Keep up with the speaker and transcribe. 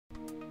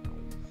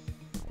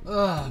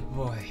Oh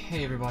boy,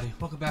 hey everybody,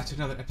 welcome back to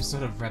another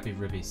episode of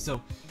Rabi-Ribi.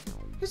 So,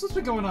 here's what's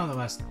been going on the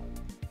last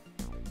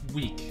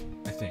week,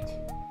 I think.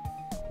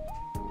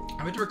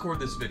 I went to record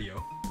this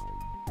video,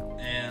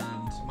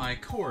 and my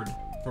cord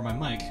for my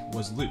mic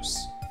was loose.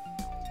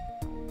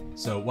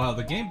 So while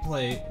the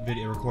gameplay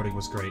video recording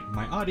was great,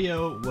 my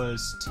audio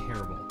was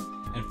terrible.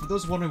 And for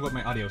those wondering what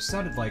my audio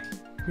sounded like,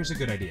 here's a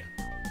good idea.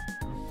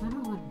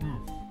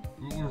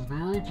 It was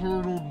very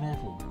terrible and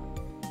muffled.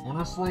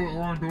 Honestly,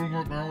 all I'm doing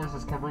right now is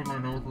just covering my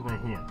mouth with my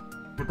hand.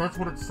 But that's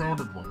what it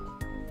sounded like.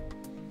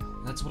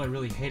 That's what I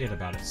really hated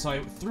about it. So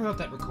I threw out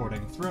that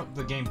recording, threw out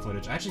the game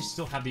footage. I actually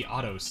still have the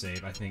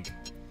auto-save, I think.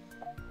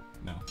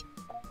 No.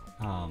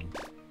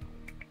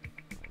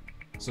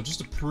 So just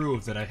to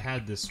prove that I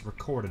had this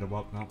recorded,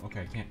 well, no,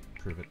 okay, I can't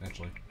prove it,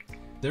 actually.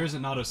 There is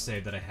an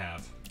auto-save that I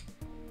have.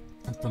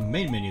 It's the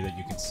main menu that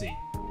you can see,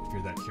 if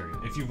you're that curious.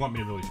 If you want me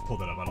to really pull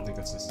that up, I don't think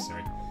that's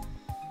necessary.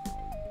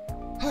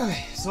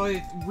 So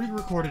I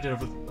re-recorded it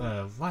over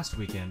last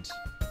weekend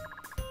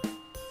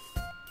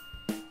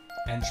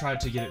and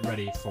tried to get it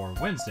ready for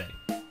Wednesday.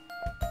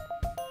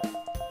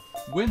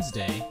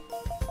 Wednesday,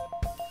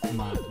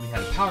 we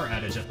had a power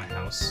outage at my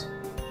house.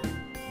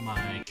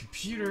 My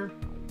computer,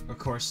 of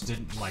course,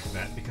 didn't like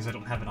that because I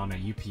don't have it on a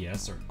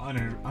UPS or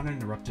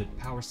uninterrupted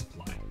power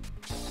supply.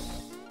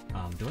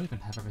 Do I even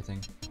have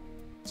everything?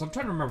 So I'm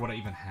trying to remember what I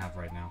even have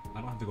right now. I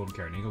don't have the golden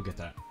carrot. I need to go get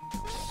that.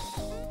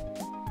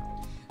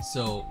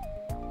 So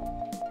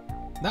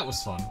that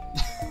was fun.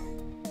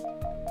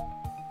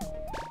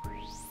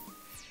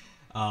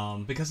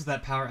 Because of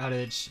that power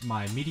outage,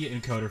 my media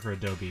encoder for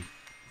Adobe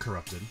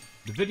corrupted.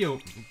 The video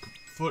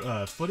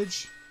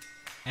footage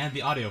and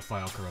the audio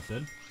file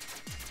corrupted.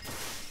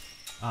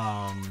 So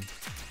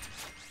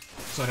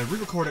I had to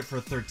re-record it for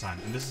a third time,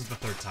 and this is the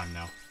third time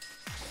now.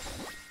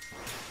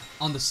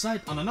 On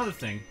another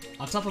thing,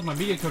 on top of my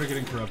media encoder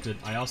getting corrupted,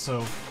 I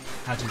also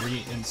had to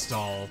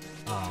reinstall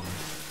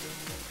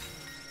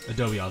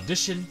Adobe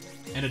Audition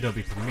and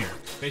Adobe Premiere.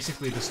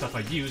 Basically the stuff I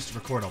used to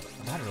record all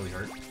that really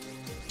hurt.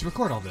 To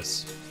record all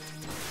this.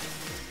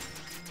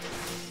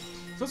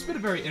 So it's been a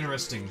very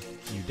interesting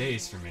few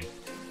days for me.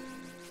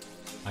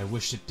 I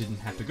wish it didn't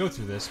have to go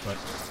through this, but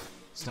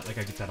it's not like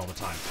I get that all the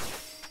time.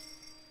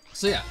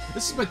 So yeah,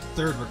 this is my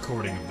third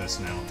recording of this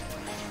now.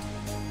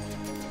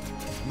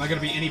 Am I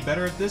gonna be any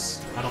better at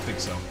this? I don't think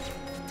so.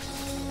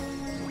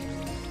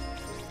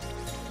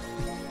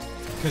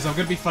 Because I'm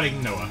gonna be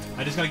fighting Noah.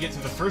 I just gotta get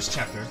through the first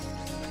chapter.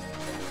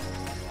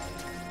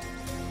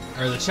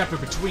 Or the chapter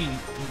between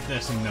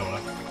this and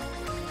Noah.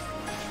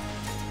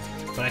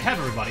 But I have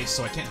everybody,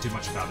 so I can't do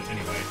much about it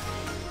anyway.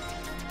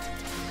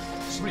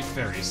 So many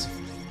fairies.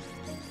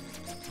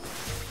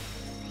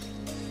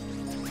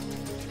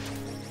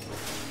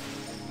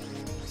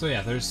 So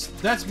yeah,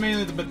 that's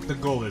mainly the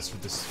goal is for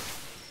this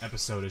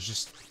episode, is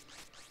just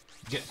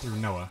get through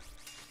Noah.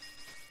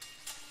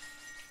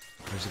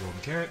 There's a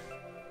golden carrot.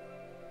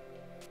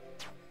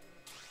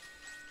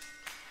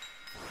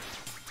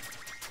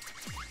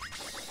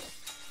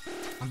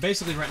 I'm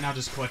basically right now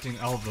just collecting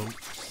all of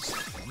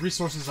the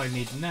resources I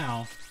need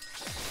now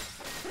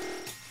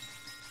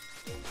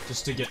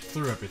just to get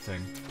through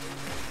everything.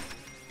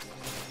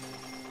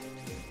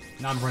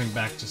 Now I'm running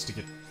back just to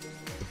get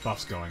the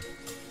buffs going.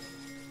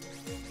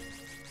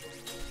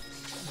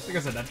 Like I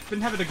said, I've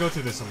been having to go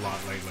through this a lot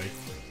lately.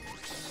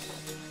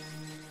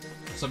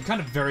 So I'm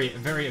kind of very,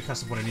 very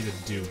accustomed to what I need to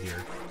do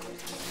here.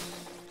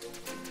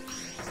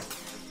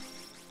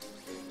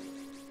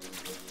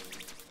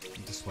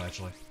 This way,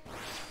 actually.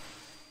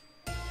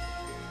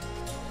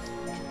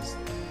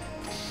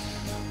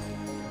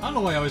 I don't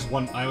know why I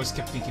always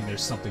kept thinking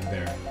there's something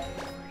there.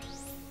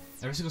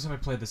 Every single time I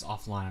played this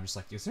offline, I'm just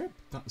like, is there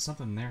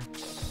something there?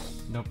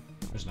 Nope,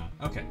 there's not.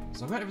 Okay,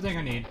 so I've got everything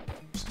I need.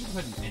 I'm just gonna go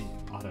ahead and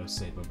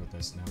auto-save over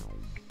this now.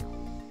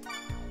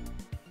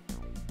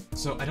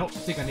 So I don't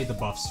think I need the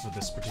buffs for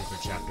this particular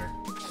chapter.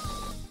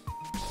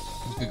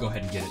 I'm just gonna go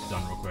ahead and get it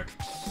done real quick.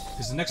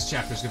 Because the next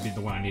chapter is gonna be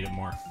the one I need it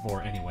more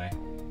for anyway.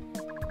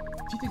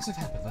 A few things have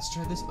happened. Let's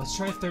try this. Let's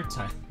try a third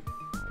time.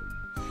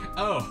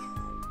 Oh!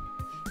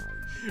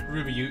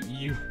 Ruby,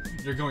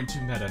 you're going too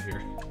meta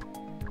here.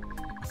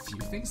 A few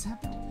things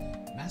happened?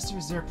 Master,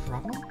 is there a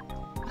problem?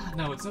 Ah,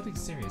 no, it's nothing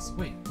serious.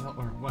 Wait, well,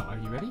 or what? Are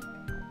you ready?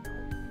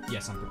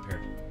 Yes, I'm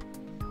prepared.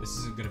 This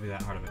isn't gonna be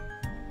that hard of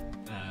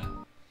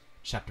a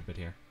chapter bit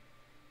here.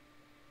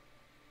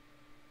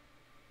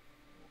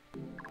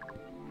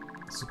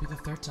 This will be the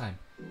third time.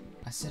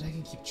 I said I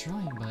can keep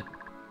trying, but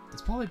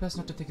it's probably best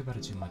not to think about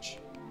it too much.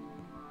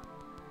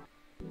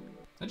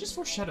 That just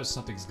foreshadows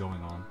something's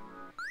going on.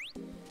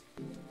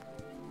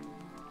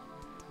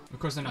 Of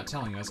course, they're not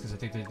telling us because I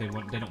think they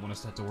don't want us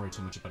to have to worry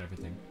too much about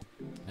everything.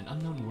 An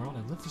unknown world?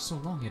 I lived for so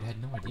long, yet I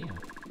had no idea.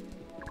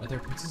 Are there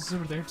princesses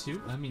over there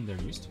too? I mean, there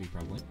used to be,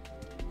 probably.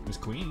 There's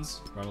queens,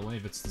 probably,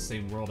 if it's the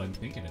same world I'm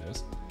thinking it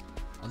is.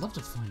 I'd love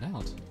to find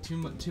out.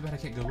 Too bad I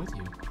can't go with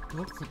you. Good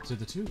luck to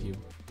the two of you.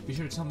 Be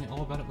sure to tell me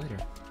all about it later.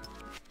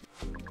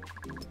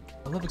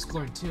 I love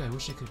exploring too. I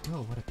wish I could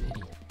go. What a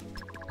pity.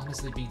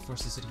 Honestly, being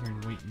forced to sit here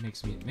and wait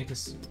makes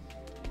us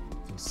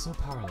feel so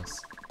powerless.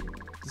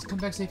 Just come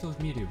back safely with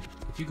Mewtwo.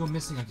 If you go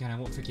missing again, I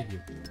won't forgive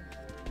you.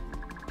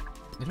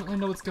 I don't really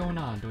know what's going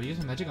on. Do I use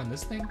my magic on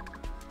this thing?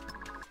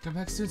 Come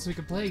back soon so we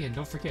can play again.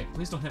 Don't forget.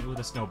 Please don't hit me with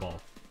a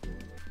snowball.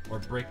 Or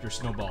break your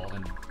snowball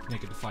and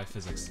make it defy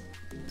physics.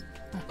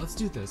 Alright, let's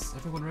do this.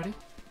 Everyone ready?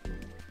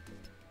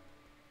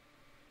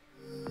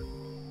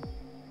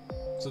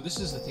 So this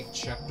is, I think,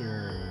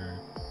 chapter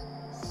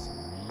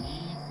 3,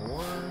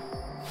 4?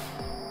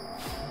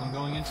 I'm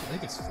going into? I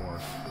think it's 4.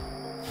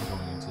 I'm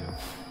going into.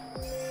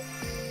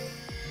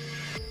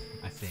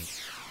 I think.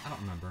 I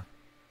don't remember.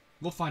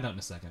 We'll find out in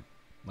a second.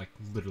 Like,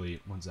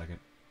 literally 1 second.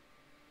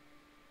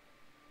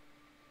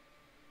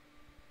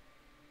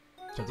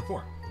 Chapter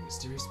 4. The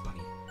Mysterious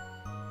Bunny.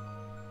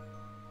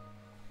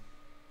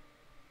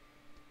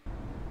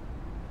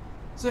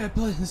 So yeah,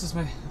 this is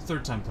my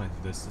 3rd time playing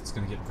through this. It's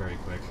gonna get very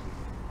quick.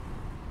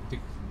 I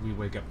think we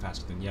wake up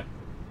faster than yet.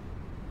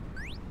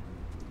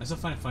 I still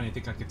find it funny. I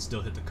think I could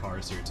still hit the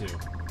cars here too.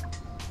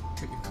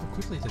 But you're coming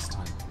quickly this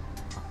time.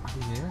 Are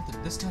we there?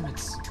 This time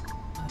it's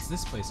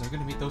this place. Are we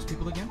gonna meet those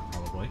people again?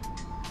 Probably.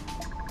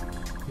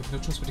 We have no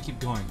choice but to keep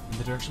going in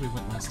the direction we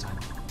went last time.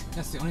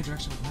 That's the only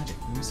direction with magic.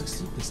 We will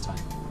succeed this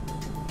time.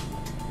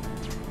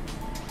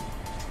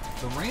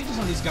 The ranges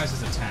on these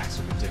guys' attacks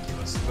are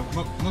ridiculous.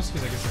 Mostly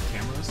because I guess they're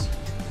cameras.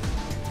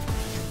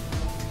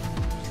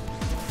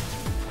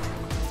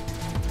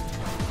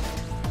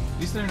 At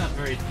least they're not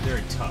very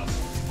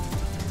tough.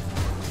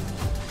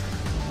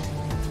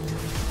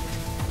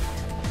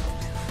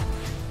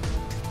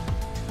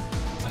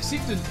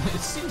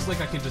 It seems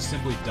like I can just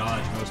simply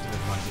dodge most of it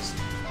by just,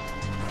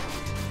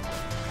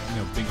 you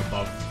know, being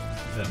above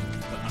them,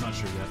 but I'm not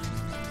sure yet.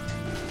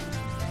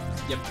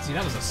 Yep, see,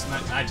 that was a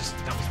snipe. That was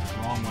the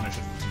wrong one I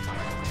should have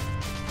fired.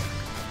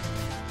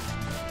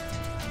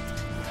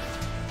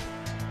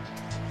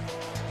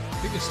 I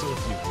think there's still a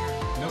few here.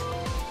 Nope.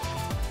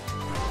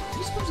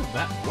 Who's supposed to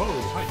that? Whoa,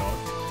 hi, dog.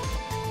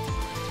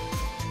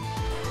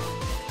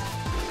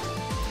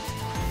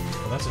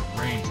 Oh, that's a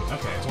range.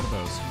 Okay, it's one of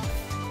those.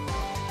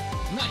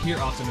 I'm not here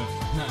often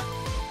enough.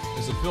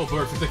 There's a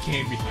billboard for the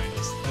game behind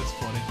us. That's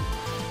funny.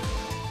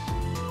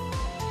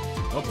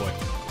 Oh boy.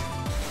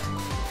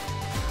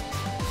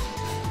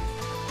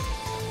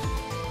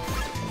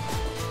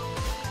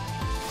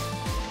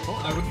 Well,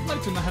 I would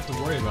like to not have to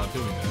worry about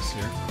doing this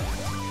here.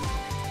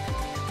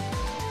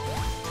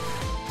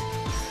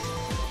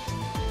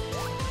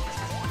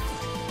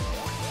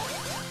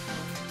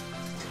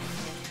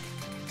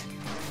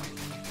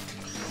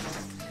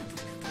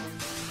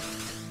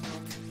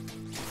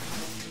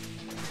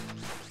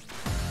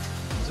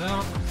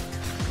 Out.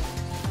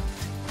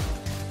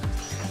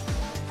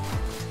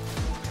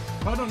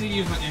 I don't need to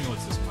use my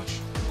amulets this much.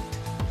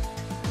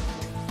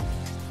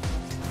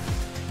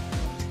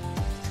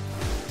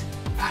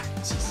 Ah,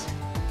 jeez.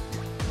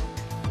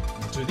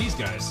 What are these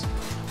guys?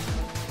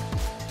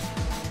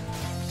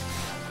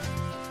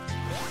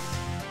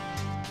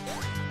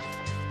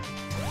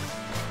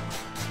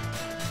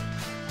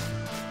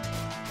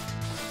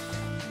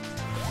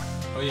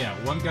 Oh yeah,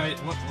 one guy.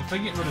 If I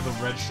get rid of the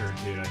red shirt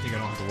dude, I think I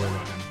don't have to worry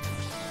about him.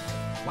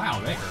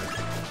 Wow, that hurt.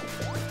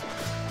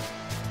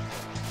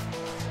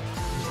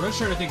 Red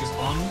shirt, I think, is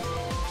on.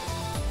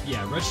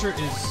 Yeah, red shirt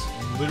is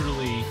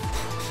literally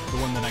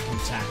the one that I can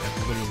attack. That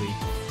literally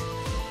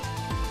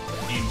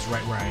aims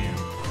right where I am.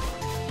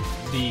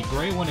 The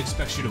gray one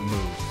expects you to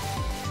move.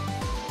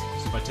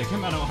 So if I take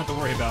him, I don't have to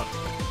worry about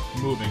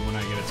moving when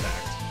I get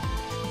attacked.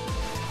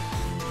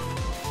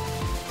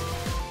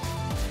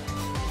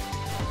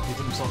 He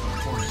put himself in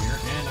a corner here,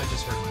 and I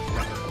just hurt him.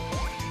 Got hurt.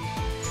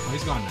 Oh,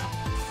 he's gone now.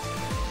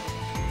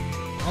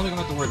 I don't think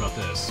I'm gonna have to worry about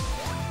this.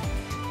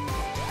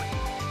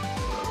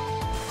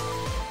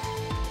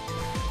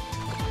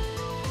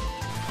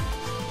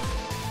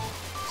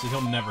 See,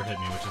 he'll never hit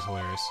me, which is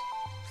hilarious.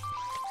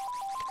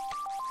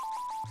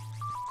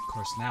 Of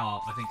course,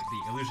 now I think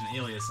the illusion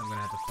alias I'm gonna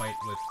have to fight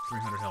with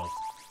 300 health.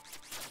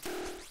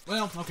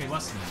 Well, okay,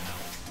 less than that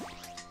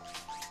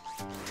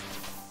now.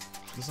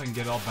 At least I can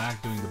get all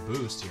back doing the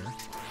boost here.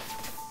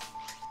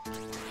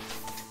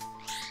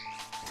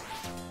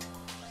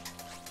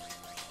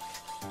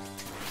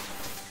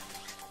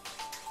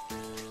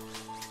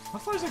 How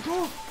far does it go? I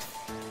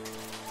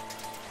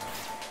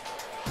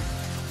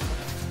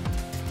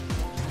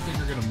don't think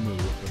you're gonna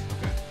move, but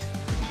okay.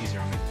 Make it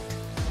easier on me.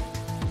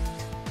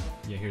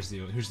 Yeah, here's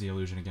the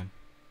illusion again.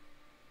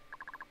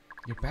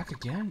 You're back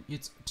again?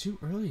 It's too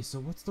early, so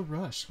what's the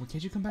rush? Well,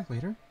 can't you come back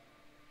later?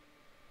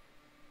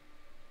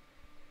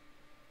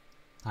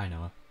 Hi,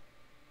 Noah.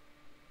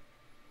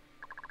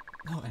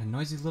 Oh, and a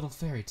noisy little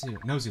fairy, too.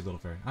 Nosy little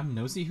fairy. I'm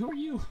nosy? Who are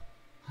you?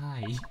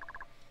 Hi.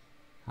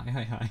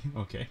 Hi.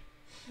 Okay.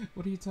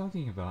 What are you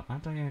talking about?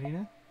 Aren't I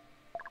Erina?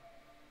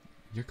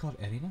 You're called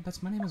Erina?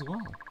 That's my name as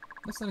well.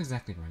 That's not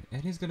exactly right.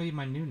 Erina's gonna be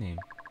my new name.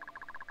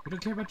 We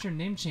don't care about your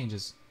name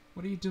changes.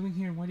 What are you doing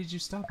here and why did you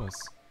stop us?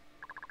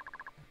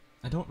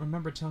 I don't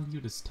remember telling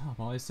you to stop.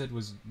 All I said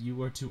was you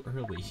were too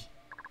early.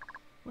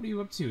 What are you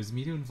up to? Is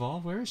Mewtwo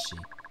involved? Where is she?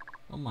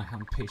 Oh my, how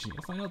impatient.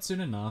 You'll find out soon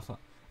enough. I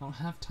don't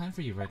have time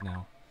for you right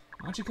now.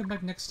 Why don't you come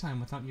back next time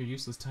without your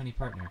useless tiny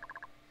partner?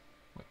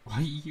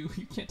 Why you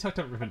can't talk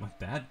to Ribbon like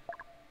that.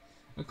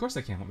 Of course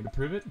I can. Want me to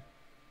prove it?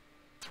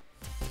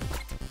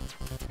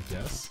 I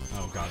guess.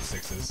 Oh god,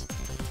 6s.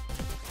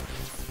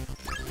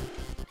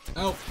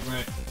 Oh,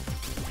 right.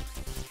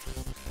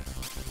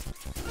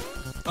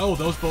 Oh,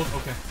 those both,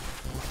 okay.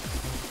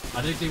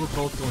 I think they were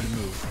both going to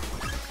move.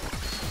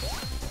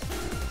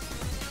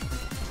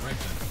 Right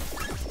then.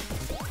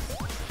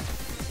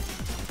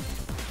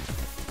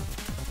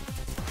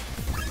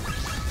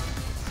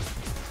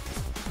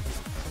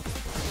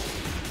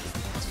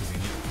 That's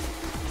convenient.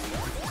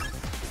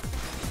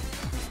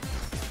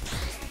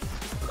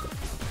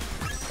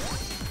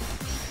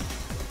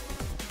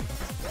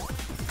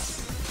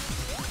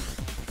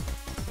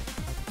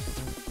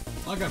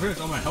 I got pretty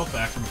much all my health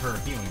back from her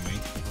healing me.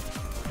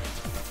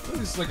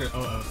 This is like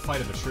a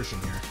fight of attrition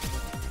here.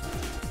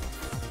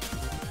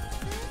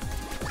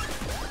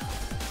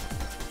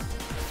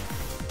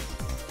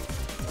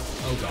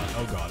 Oh god,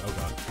 oh god, oh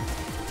god.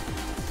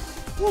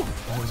 Woo!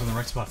 Always on the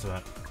right spot for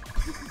that.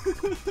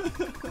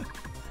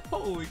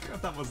 Holy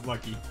crap, that was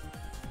lucky.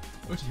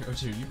 Oh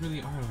dear, you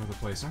really are all over the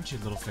place, aren't you,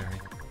 little fairy?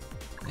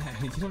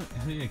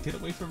 Yeah, get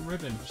away from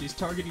Ribbon. She's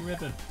targeting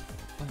Ribbon.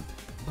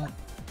 But...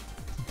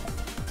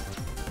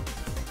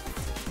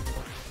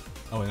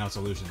 Oh, and now it's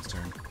Illusion's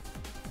turn.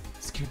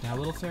 Scared now,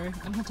 little fairy?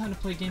 I don't have time to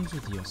play games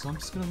with you, so I'm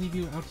just gonna leave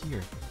you out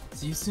here.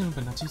 See you soon,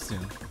 but not too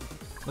soon.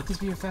 Let this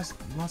be your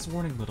last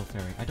warning, little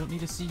fairy. I don't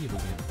need to see you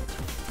again.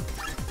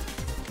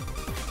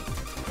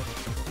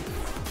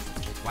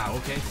 Wow,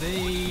 okay.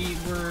 They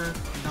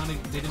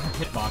didn't have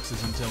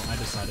hitboxes until I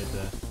decided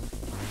to...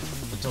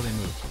 until they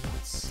moved.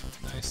 That's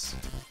nice.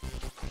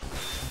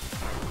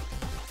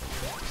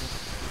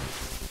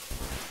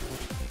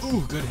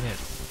 Ooh, good hit.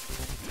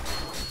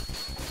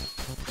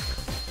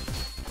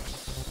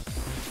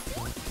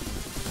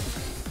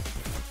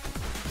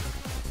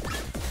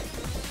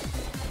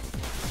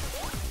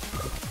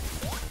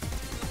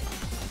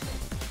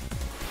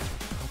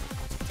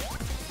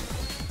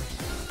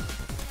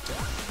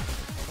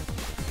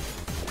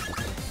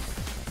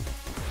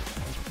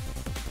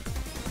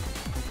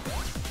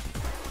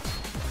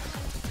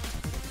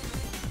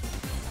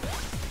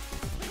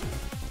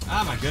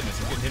 Ah, my goodness,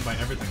 I'm getting hit by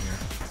everything here.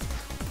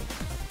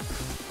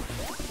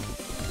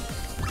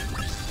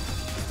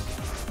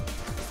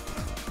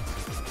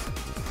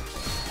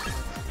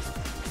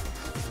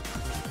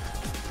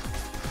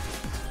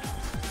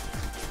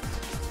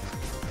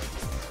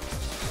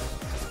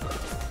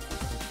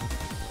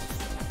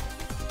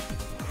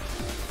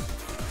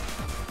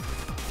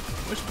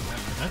 Wish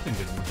that thing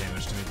did more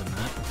damage to me than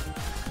that.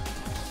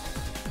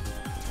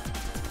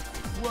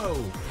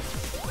 Whoa!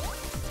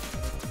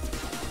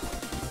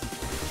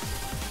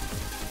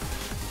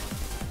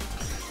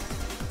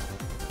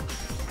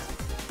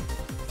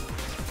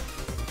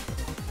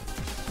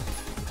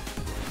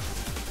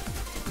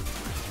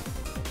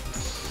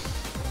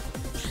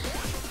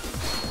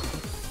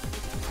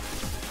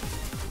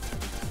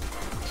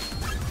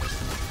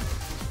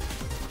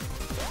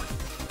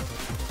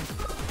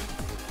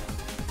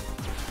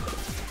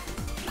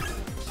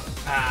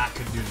 Ah,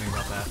 couldn't do anything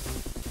about that.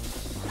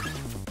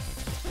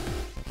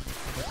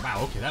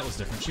 Wow, okay, that was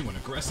different. She went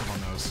aggressive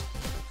on those.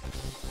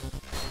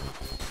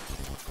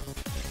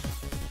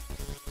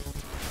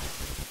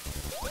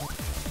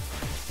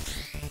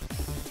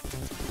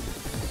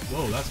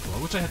 Whoa, that's cool.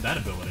 I wish I had that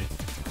ability.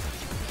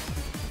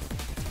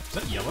 Is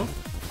that yellow?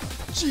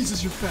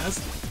 Jesus, you're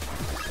fast!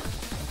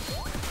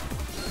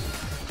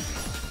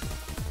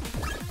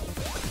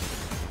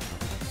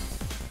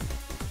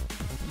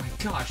 Oh my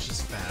gosh,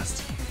 she's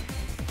fast.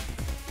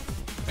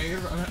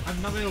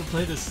 I've not been able to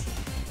play this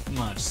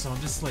much, so I'm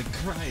just like,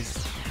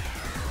 Christ.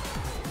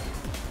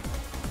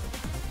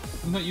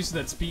 I'm not used to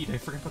that speed. I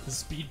forgot about the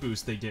speed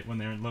boost they get when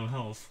they're in low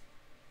health.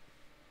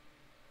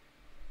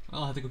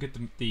 I'll have to go get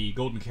the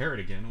golden carrot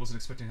again. I wasn't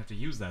expecting to have to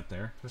use that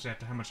there, especially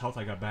after how much health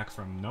I got back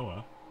from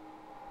Noah.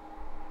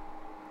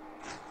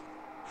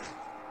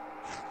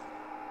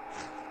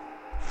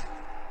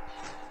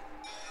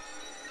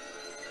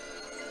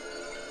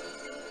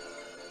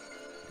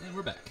 And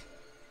we're back.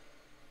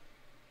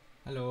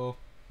 Hello.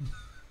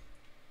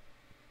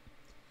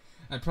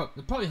 It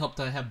probably helped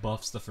that I had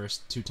buffs the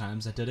first 2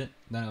 times I did it.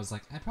 Then I was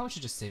like, I probably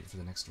should just save it for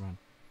the next run.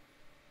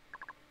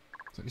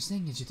 So what you're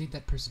saying is you think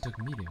that person took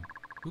Midu.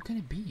 Who can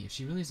it be? If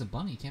she really is a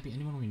bunny, it can't be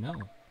anyone we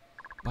know.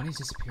 Bunnies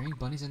disappearing,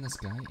 bunnies in the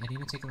sky,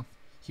 Edina taking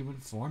human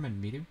form,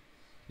 and Midu?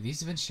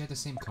 These events share the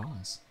same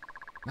cause.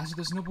 Master,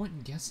 there's no point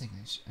in guessing.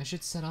 I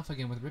should set off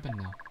again with Ribbon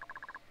now.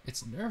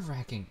 It's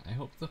nerve-wracking. I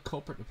hope the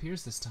culprit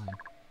appears this time.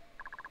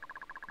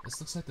 This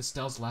looks like the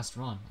Stell's last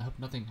run. I hope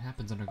nothing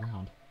happens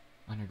underground.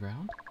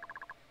 Underground?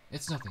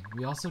 It's nothing.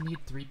 We also need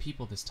 3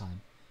 people this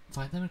time.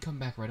 Find them and come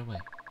back right away.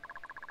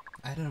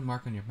 I added a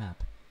mark on your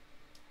map.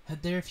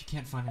 Head there if you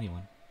can't find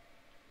anyone.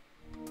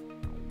 I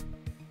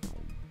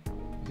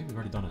think we've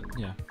already done it.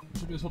 Yeah. We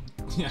should do this whole...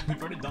 Yeah,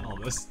 we've already done all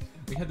this.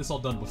 We had this all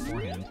done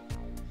beforehand.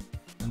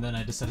 And then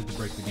I decided to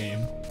break the game.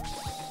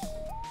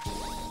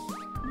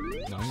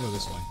 No, I'm gonna go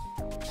this way.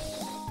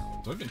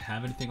 Do I even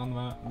have anything on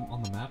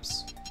the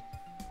maps?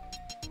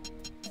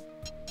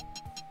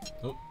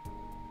 Oh.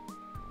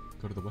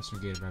 Go to the western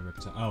gate of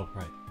Rabi-Ribi. Oh,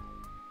 right.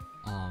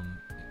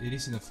 It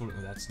is in the foot.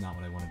 Oh, that's not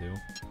what I want to do.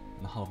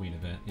 The Halloween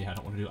event. Yeah, I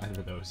don't want to do either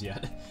of those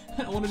yet.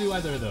 I don't want to do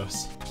either of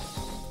those.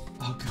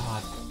 Oh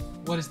god.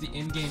 What is the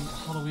in-game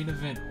Halloween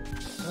event?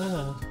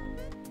 Ugh.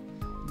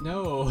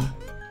 No.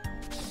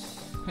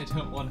 I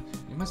don't want to.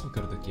 You might as well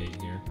go to the gate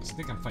here. Because I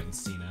think I'm fighting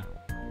Cena.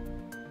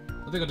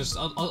 I think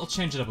I'll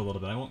change it up a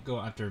little bit. I won't go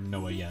after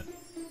Noah yet.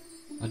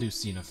 I'll do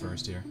Cena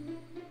first here.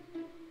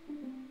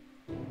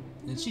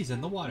 And she's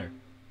in the water.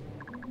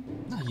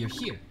 No, you're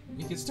here.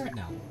 We can start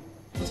now.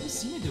 What's Miss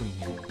Cena doing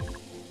here?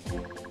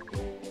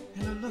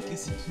 Hello, look,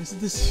 isn't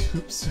this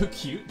hoop so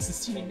cute?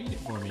 Cena made it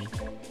for me.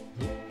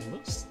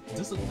 It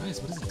does look nice.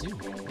 What does it do?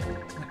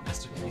 My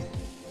masterpiece.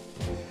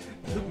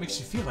 The hoop makes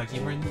you feel like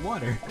you were in the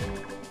water.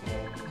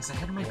 Yes, I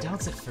had my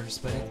doubts at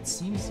first, but it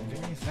seems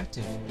very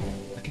effective.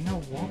 I can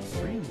now walk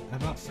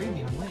about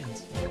freely on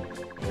land.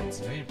 It's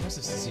very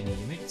impressive, Cena.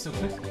 You made it so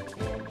quickly.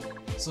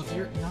 So if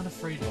you're not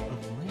afraid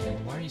of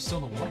land, why are you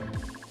still in the water?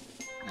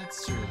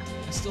 That's true.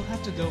 I still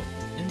have to go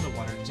in the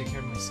water to take care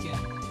of my skin.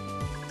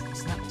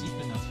 It's not deep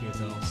enough here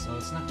though, so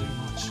it's not doing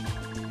much.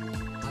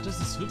 How does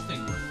this hoop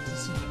thing work? It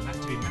doesn't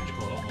seem to be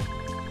magical at all.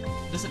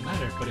 It doesn't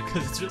matter, but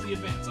because it's really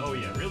advanced. Oh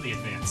yeah, really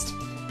advanced.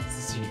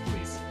 Cena,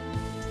 please.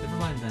 Never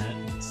mind that.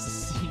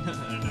 Cena,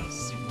 I don't know.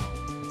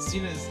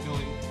 Cena is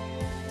going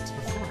to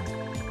perform.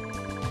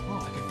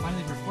 Oh, I can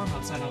finally perform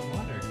outside on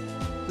water.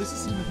 This is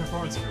Cena's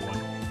performance, everyone.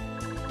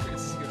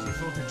 This is going to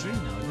fulfill her dream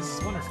now. This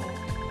is wonderful.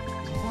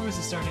 The performance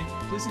is starting.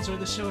 Please enjoy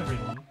the show,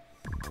 everyone.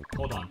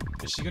 Hold on.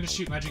 Is she gonna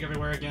shoot magic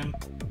everywhere again?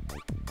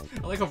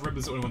 I like how Rib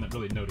is the only one that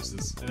really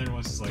notices. And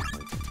everyone's just like,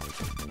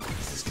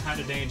 this is kind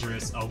of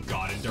dangerous. Oh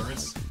god,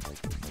 endurance?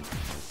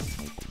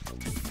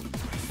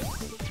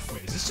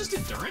 Wait, is this just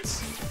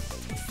endurance?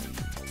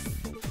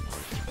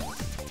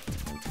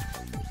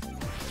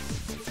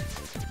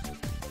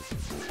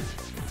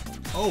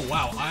 Oh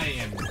wow, I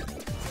am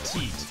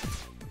fatigued.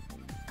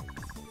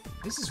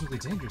 This is really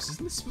dangerous.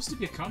 Isn't this supposed to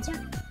be a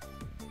concert?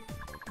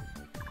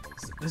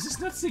 This is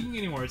not singing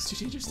anymore. It's too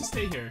dangerous to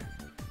stay here.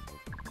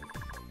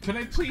 Can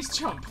I please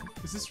jump?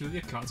 Is this really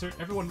a concert?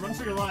 Everyone run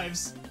for your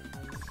lives!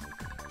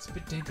 It's a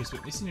bit dangerous,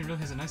 but Miss Cena really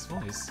has a nice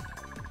voice.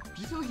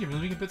 Do you feel like you're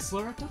moving a bit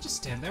slower? Don't just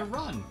stand there,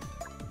 run!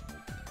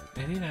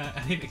 Anina,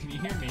 can you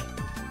hear me?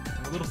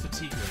 I'm a little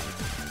fatigued right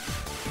now.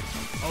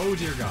 Oh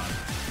dear god.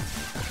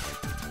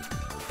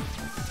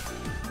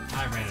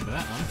 I ran into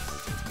that one.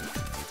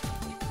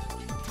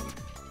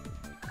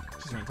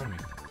 She's right in front of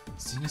me.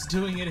 Cena's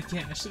doing it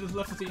again. I should have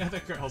left with the other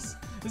girls.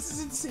 This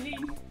is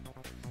insane.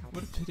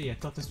 What a pity. I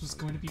thought this was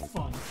going to be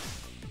fun.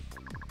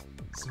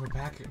 So we're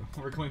back.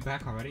 We're going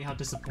back already? How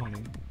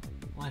disappointing.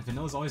 Why,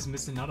 Vanilla's always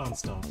missing out on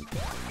stuff.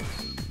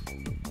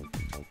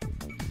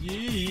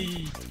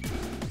 Yee!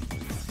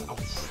 Ow.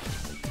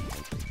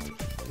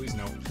 Please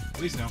no.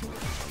 Please no.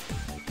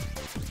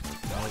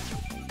 Oh.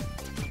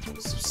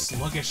 So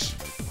sluggish.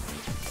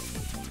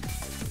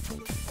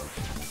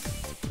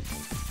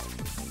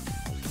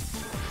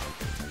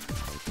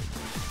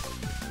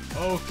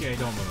 Okay,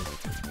 don't move.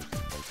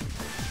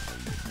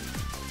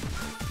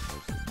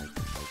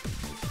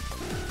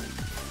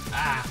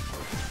 Ah!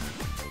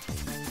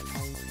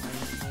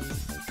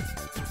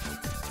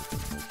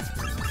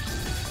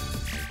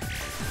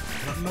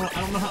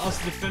 I don't know how else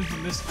to defend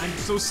from this. I'm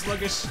so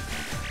sluggish.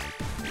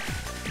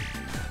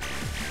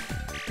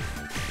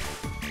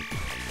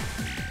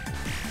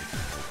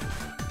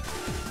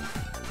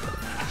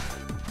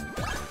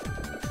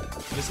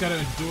 I just gotta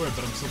endure it,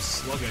 but I'm so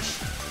sluggish.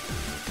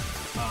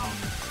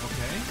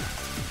 Okay.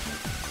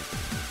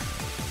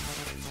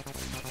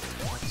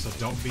 So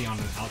don't be on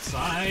the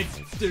outside.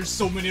 There's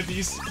so many of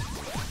these.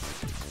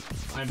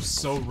 I'm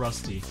so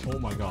rusty. Oh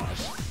my gosh.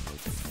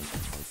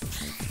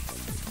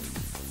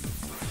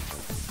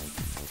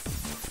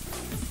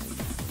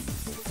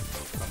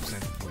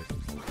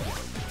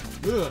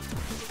 Ugh.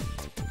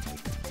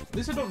 At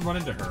least I don't run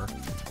into her.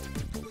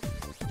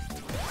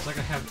 It's like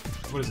I have,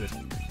 what is it?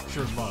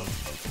 Pure love.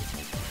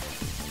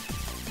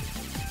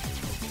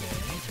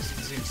 Okay, this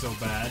doesn't seem so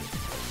bad.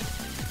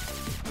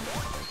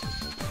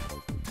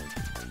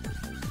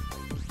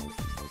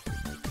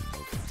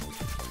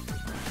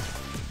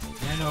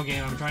 Yeah, no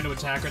game, I'm trying to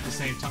attack her at the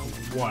same time.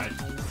 What?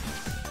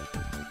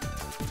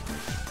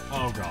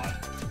 Oh god.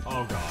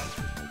 Oh god.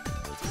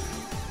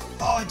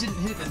 Oh, I didn't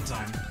hit it in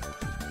time.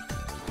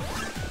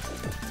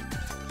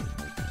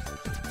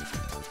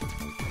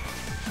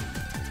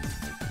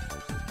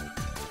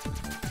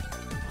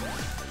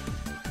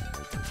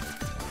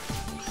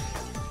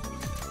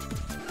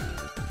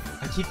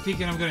 I keep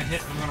thinking I'm gonna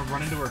hit, I'm gonna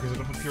run into her because I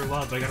don't have pure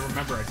love, but I gotta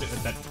remember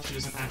that she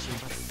doesn't actually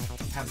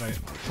have a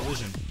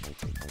collision.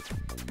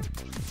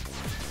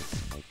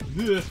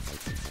 Ugh.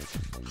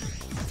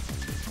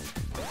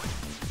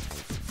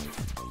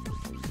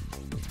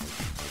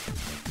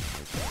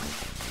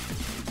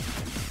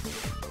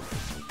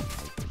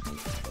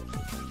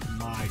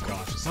 My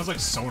gosh, it sounds like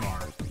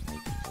sonar.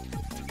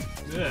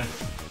 Ugh.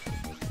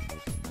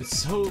 It's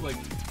so, like,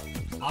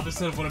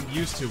 opposite of what I'm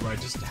used to, where I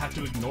just have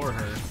to ignore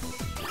her.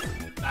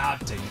 Ah,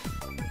 dang it.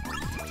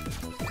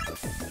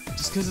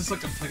 Just because it's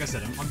like I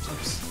said,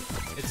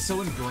 it's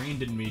so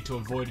ingrained in me to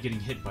avoid getting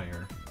hit by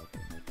her.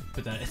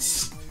 But that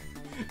this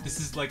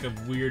is like a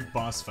weird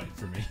boss fight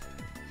for me.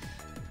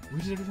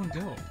 Where did everyone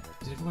go?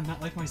 Did everyone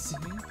not like my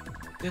singing?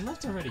 They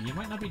left already. You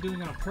might not be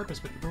doing it on purpose,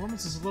 but your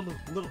performance is a little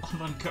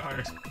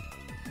avant-garde.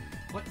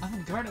 What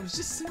avant-garde? I was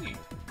just singing.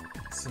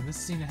 So Miss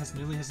Cena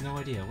nearly has no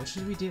idea. What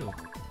should we do?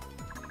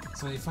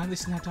 So he finally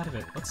snapped out of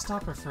it. Let's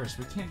stop her first.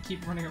 We can't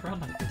keep running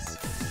around like this.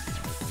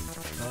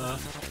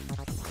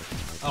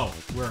 Oh,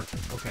 we're...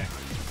 okay.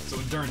 So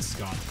endurance is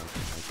gone.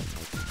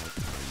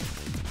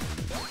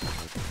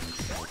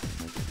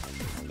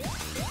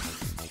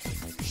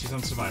 She's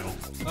on survival.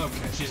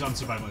 Okay, she's on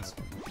survival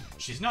instinct.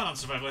 She's not on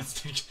survival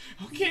instinct.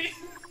 Okay.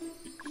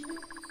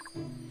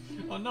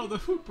 Oh no, the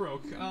hoop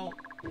broke.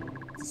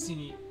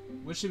 Cine,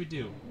 what should we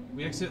do?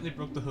 We accidentally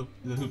broke the hoop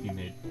you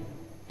made.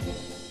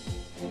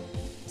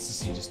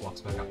 Cine just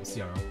walks back out with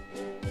Ciaro.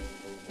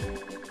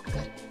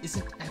 That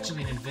isn't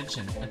actually an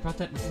invention. I brought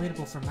that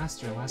inflatable from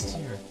Master last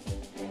year.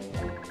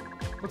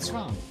 What's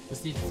wrong?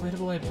 Was the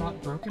inflatable I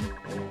brought broken?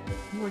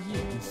 Who are you?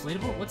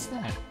 Inflatable? What's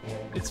that?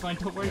 It's fine,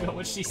 don't worry about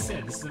what she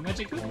said. This is a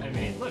magic hoop I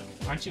made. Look,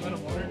 aren't you out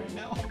of water right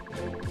now?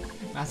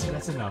 Master,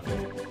 that's enough.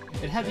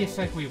 It had the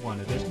effect we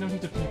wanted. There's no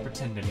need to play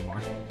pretend anymore.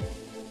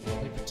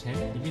 Play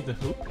pretend? You mean the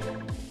hoop?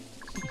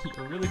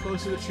 You're really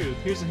close to the truth.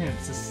 Here's a hint.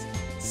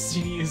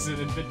 Cine is an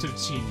inventive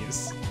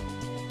genius.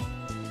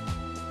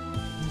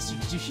 Master,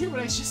 did you hear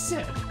what I just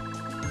said?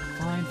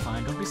 Fine,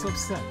 fine. Don't be so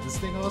upset. This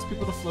thing allows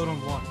people to float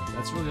on water.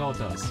 That's really all it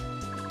does.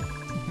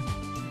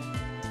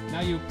 Now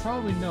you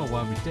probably know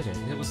why we did it.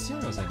 It was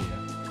Ciaro's idea.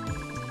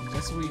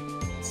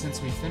 Since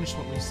we finished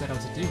what we set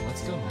out to do,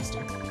 let's go,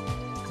 Master.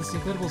 Since the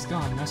inflatable's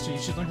gone, Master, you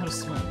should learn how to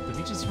swim. The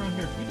beaches around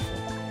here are beautiful.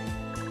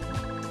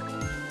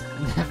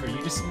 Never.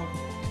 You just want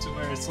to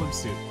wear a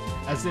swimsuit.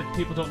 As if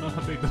people don't know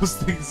how big those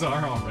things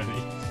are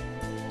already.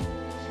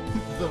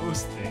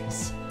 Those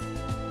things.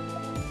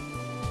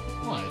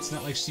 What? It's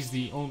not like she's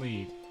the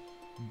only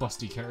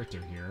busty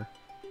character here.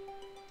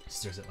 She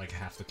stares at like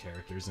half the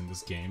characters in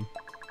this game.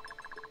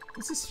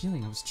 What's this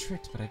feeling? I was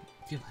tricked, but I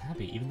feel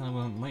happy, even though I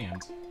won't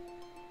land.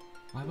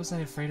 Why was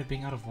I afraid of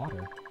being out of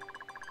water?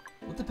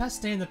 Let the past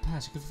stay in the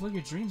past. You can fulfill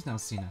your dreams now,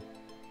 Cena.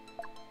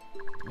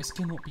 My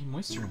skin won't be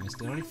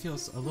moisturized. It already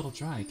feels a little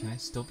dry. Can I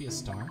still be a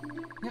star?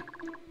 Yep.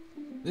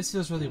 This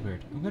feels really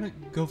weird. I'm gonna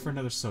go for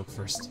another soak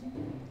first.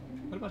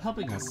 What about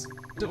helping us?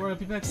 Don't worry, I'll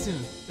be back soon.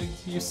 Thank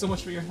you so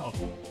much for your help.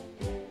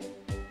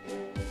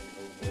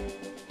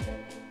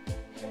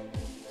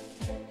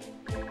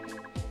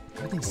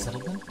 Everything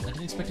settled then? I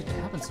didn't expect it to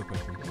happen so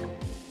quickly.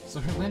 So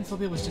her land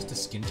phobia was just a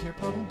skincare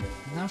problem?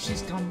 Now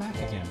she's gone back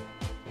again.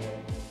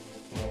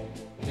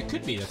 It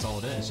could be that's all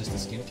it is, just a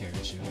skincare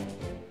issue.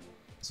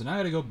 So now I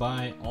gotta go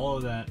buy all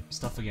of that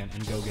stuff again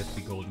and go get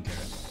the golden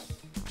carrot.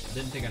 I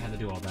didn't think I had to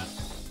do all that.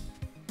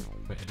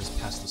 Wait, I just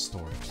passed the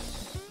store.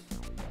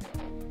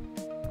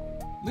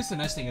 At least the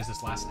nice thing is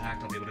this last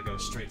act I'll be able to go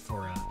straight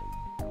for,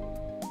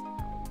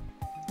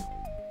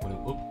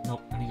 oh,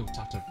 nope, I need to go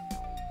talk to...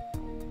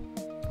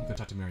 Go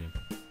talk to Miriam.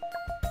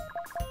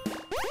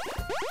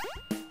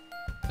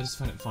 I just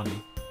find it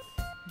funny.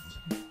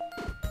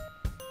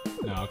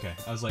 No, okay.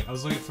 I was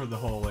looking for the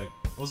whole, like...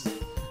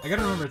 I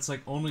gotta remember, it's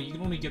like, you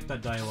can only get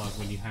that dialogue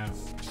when you have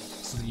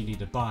something you need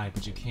to buy,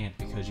 but you can't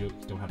because you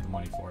don't have the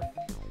money for it.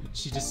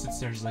 She just sits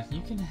there, she's like,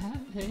 you can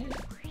have it.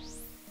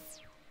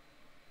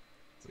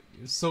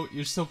 It's like,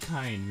 you're so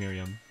kind,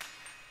 Miriam.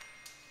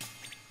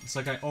 It's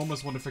like I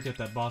almost want to forget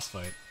that boss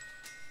fight.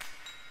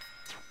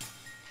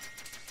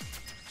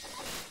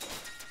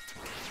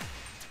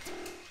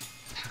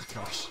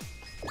 Gosh.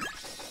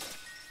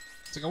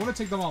 It's like, I want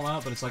to take them all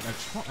out, but it's like,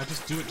 I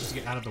just do it just to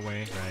get out of the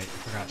way. Right, I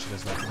forgot she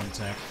does that one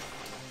attack.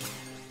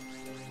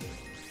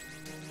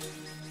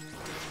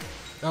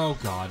 Oh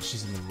god,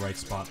 she's in the right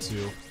spot,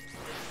 too.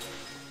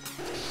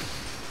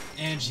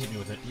 And she hit me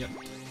with it, yep.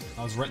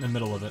 I was right in the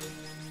middle of it.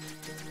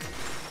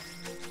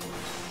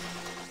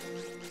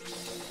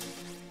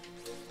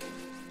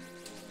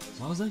 As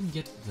long as I can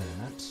get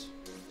that...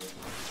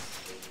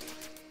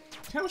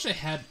 I kinda wish I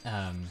had,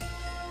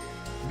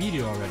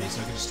 Meteor already,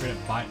 so I could just straight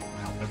up buy...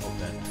 Wow, they're both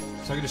dead.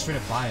 So I could just straight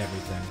up buy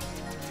everything.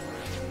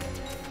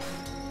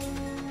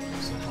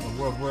 That's not how the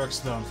world works,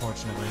 though,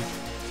 unfortunately.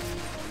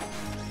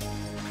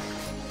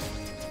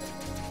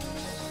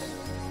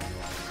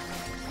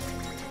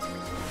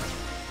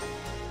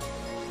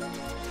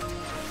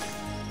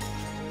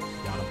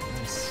 Got him.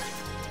 Nice.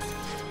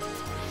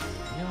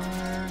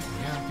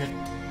 Yeah, good.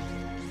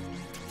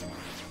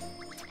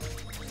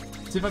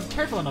 See, if I'm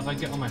careful enough, I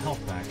can get all my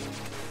health back.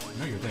 I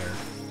know you're there.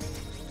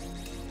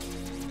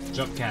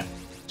 Jump, cat.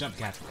 Jump,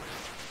 cat.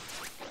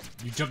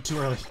 You jumped too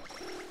early.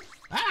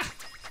 Ah!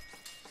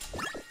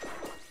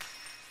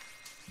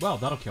 Well,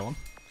 that'll kill him.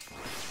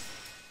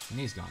 And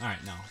he's gone.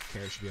 Alright, now,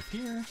 carrot should be up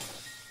here.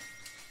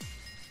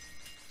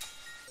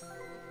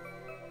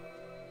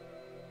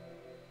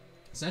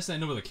 It's nice that I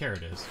know where the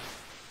carrot is.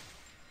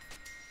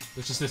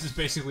 This is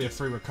basically a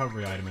free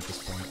recovery item at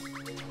this point.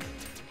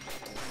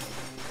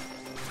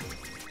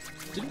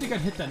 Didn't think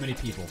I'd hit that many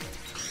people.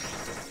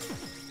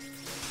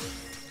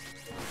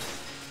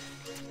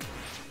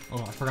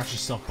 Oh, I forgot she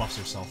self-buffs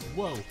herself.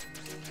 Whoa!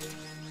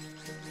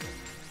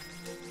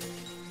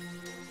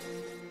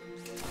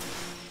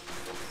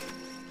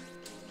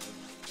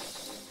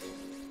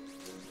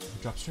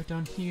 Drop straight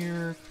down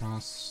here,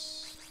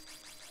 cross...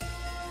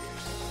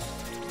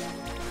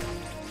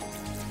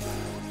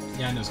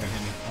 Yeah, I know it's gonna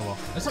hit me. Oh well.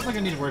 It's not like I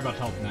need to worry about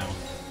health now.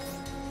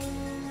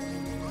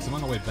 So I'm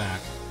on the way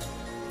back.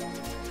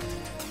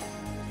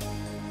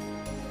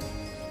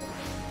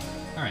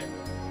 Alright.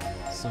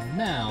 So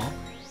now...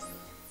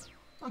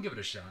 I'll give it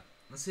a shot.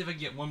 Let's see if I can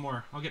get one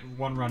more. I'll get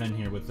one run in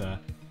here with,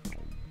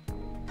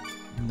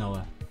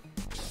 Noah.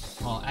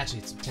 Well, actually,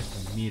 it's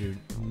technically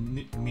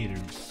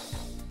metered.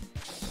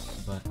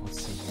 But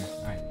let's see here.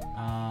 Alright,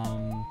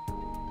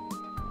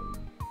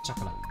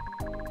 chocolate.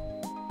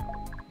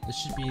 This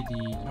should be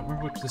the... I don't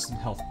remember which... This is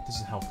health. This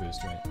is a health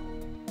boost, right?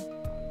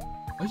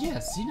 Oh yeah,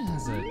 Xena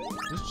has a...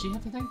 Does she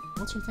have a thing?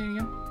 What's her thing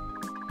again?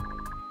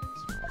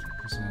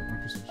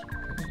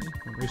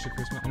 Raise your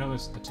charisma. I know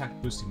there's attack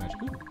boosting magic.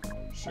 Ooh,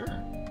 sure.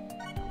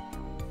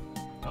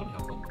 That'll be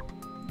helpful.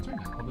 Sure,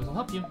 now. Hope this will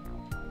help you.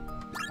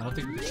 I don't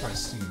think we can try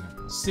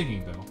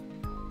singing though.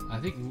 I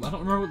don't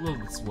remember what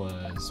Lilith's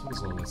was. What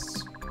is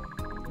Lilith's?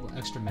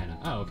 Extra mana.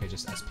 Oh, okay,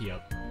 just SP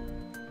up.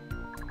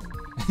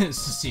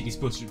 Sasini's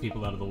pushing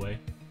people out of the way.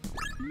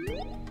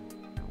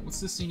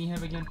 What's Sasini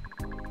have again?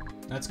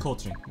 That's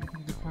Coltrane.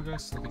 Good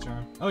progress, like a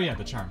charm. Oh yeah,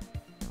 the charm.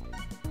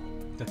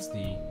 That's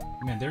the...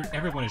 Man,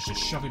 everyone is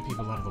just shoving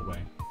people out of the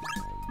way.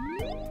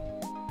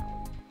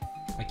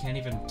 I can't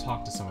even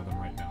talk to some of them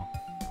right now.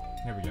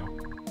 There we go.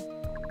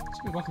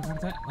 Should we walk around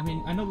with that? I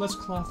mean, I know less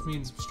cloth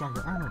means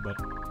stronger armor, but...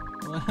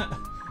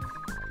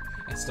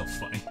 That's still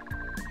funny.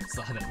 That's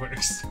not how that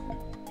works.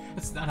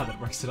 That's not how that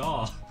works at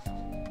all.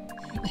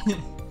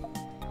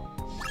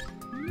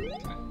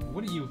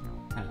 What do you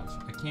have?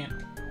 I can't...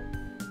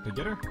 Did I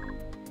get her?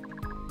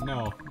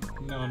 No.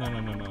 No. I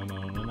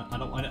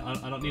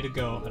don't need to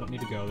go. I don't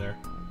need to go there.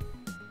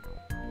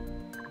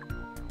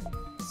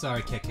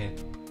 Sorry, Keke.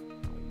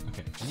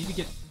 Okay, I need to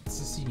get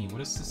Sasini. What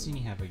does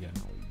Sasini have again?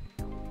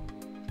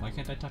 Why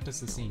can't I talk to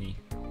Sasini?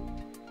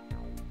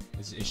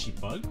 Is she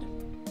bugged?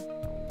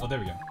 Oh, there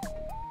we go.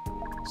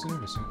 So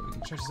nervous. I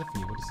can charge this up for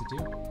you. What does it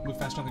do? Move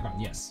faster on the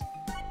ground. Yes.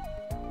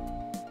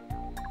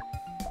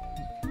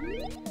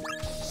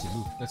 Let's see,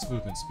 that's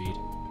movement speed.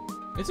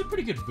 It's a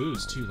pretty good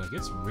boost too. Like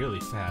it's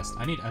really fast.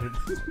 I don't.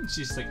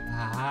 She's like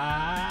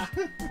ah.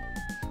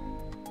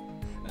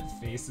 That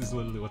face is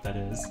literally what that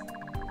is.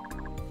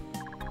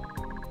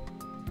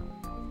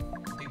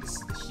 I think this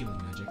is the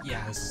healing magic.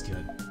 Yeah, this is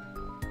good.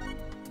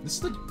 This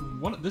is like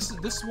one. This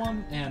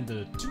one and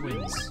the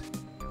twins.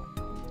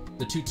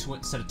 The two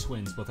set of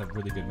twins both have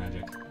really good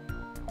magic.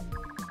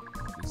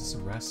 Is this a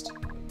rest?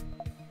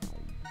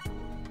 I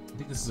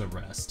think this is a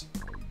rest.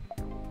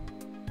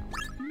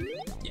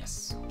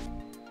 Yes.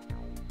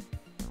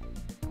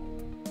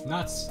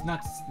 No,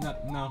 not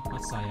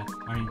Saya.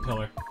 I mean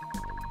Pillar.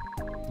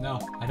 No,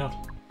 I don't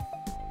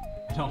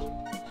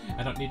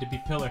need to be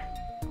Pillar.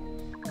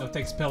 No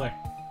thanks, Pillar.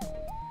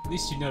 At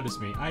least you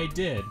noticed me. I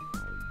did.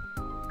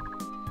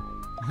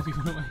 Have you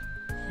run away?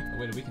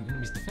 Wait a weaken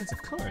enemy's defense,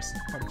 of course.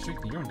 Part of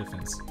strengthening your own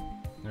defense.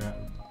 There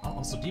are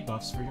also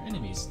debuffs for your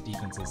enemy's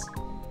defenses.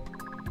 You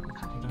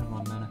don't have a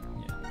lot of mana.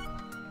 Yeah.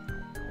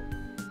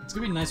 It's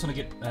gonna be nice when I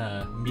get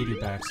meter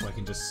back, so I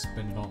can just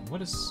spend it all.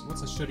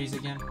 What's a shooties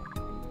again?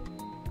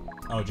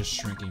 Oh, just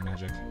shrinking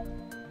magic.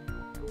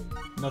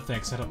 No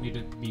thanks. I don't need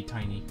to be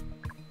tiny.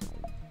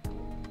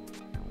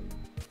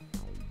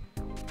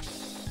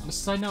 On a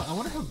side note, I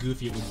wonder how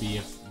goofy it would be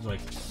if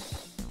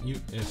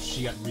if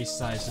she got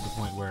resized to the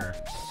point where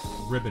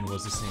Ribbon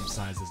was the same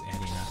size as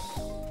Annie now.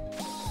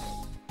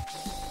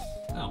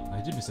 Oh,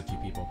 I did miss a few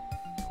people.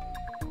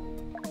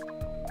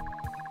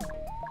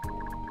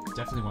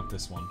 Definitely want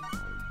this one.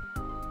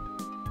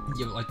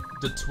 Yeah, like,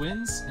 the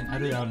twins and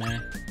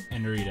Ariane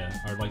and Narita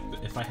are like,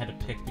 if I had to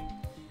pick,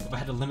 if I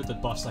had to limit the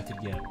buffs I could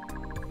get,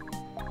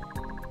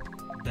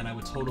 then I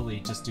would totally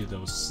just do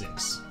those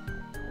 6.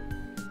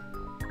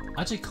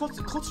 Actually,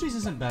 Coltrane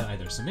isn't bad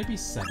either, so maybe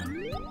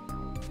 7.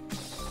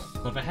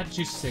 But if I had to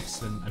choose 6,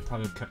 then I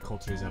probably would cut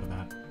Coltrane out of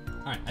that.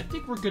 Alright, I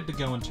think we're good to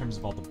go in terms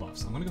of all the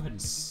buffs. I'm gonna go ahead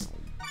and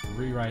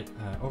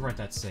overwrite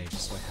that save,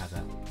 just so I have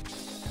that.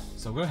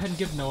 So I'll go ahead and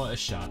give Noah a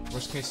shot.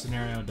 Worst case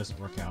scenario, it doesn't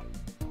work out.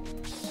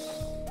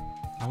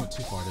 I went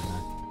too far, didn't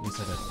I? At least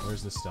I did.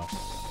 Where's this stuff?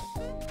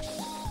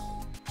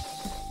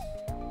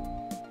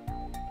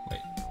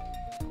 Wait.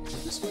 Is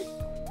it this way?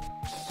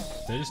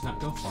 Did I just not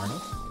go far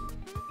enough?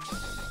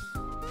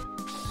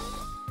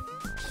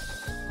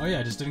 Oh yeah,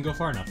 I just didn't go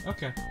far enough.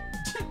 Okay.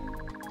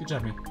 Good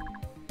job, me.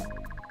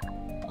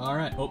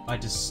 Alright. Oh, I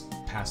just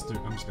passed through.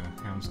 I'm just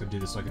gonna do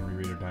this so I can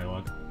reread her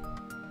dialogue.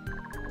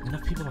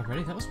 Enough people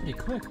already? That was pretty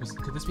quick.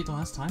 Could this be the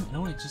last time? I've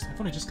only just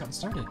gotten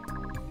started. Do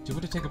you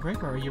want to take a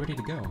break, or are you ready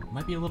to go?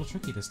 Might be a little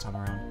tricky this time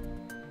around.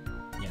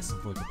 Yes, I'm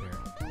fully prepared.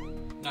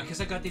 Now,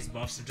 because I got these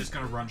buffs, I'm just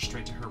gonna run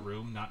straight to her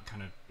room, not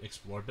kind of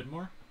explore a bit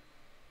more.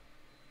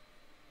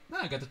 No,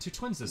 I got the 2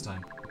 twins this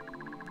time.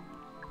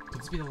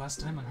 Could this be the last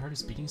time my heart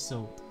is beating,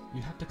 so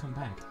you have to come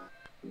back?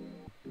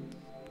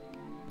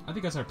 I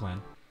think that's our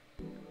plan.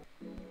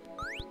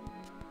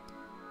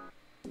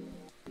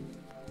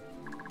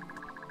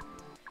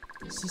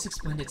 Sis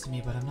explained it to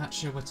me, but I'm not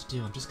sure what to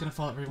do. I'm just gonna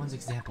follow everyone's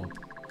example.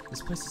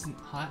 This place isn't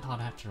hot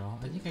after all.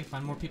 I think I can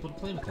find more people to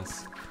play with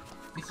us.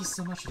 Thank you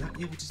so much. Without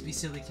you, we'd just be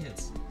silly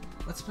kids.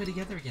 Let's play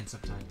together again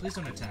sometime. Please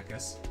don't attack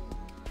us.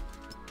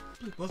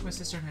 Both my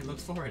sister and I look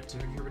forward to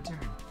your return.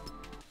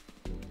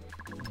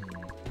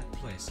 That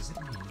place, is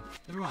it mean?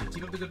 Never mind,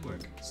 keep up the good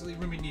work. Silly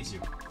Rumi needs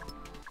you.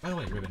 By the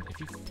way, Ribbon, if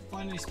you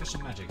find any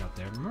special magic out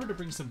there, remember to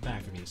bring some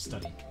back for me to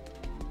study.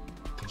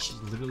 Can she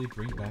literally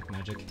bring back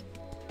magic?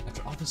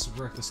 After all this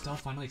work, the Stell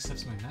finally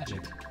accepts my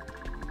magic.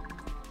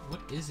 What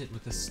is it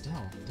with the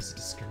Stell? Does it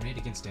discriminate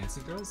against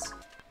dancing girls?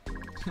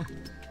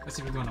 I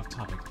see we're going off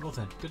topic. Well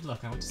then, good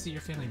luck. I want to see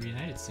your family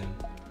reunited soon.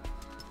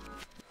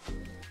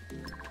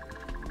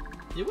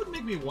 It would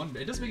make me wonder.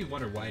 It does make me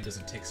wonder why it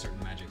doesn't take certain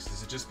magics.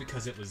 Is it just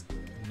because it was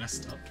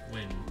messed up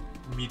when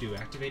Midu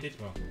activated?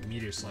 Well,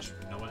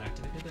 Midu/Noah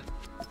activated it.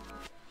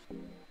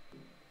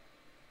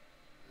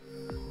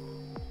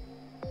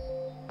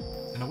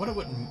 And I wonder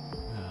what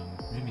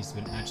Mimi's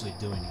been actually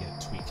doing to get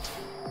it tweaked,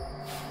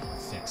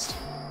 fixed.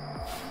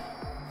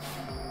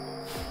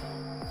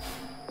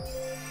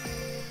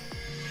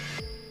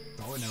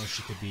 For all I know,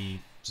 she could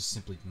be just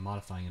simply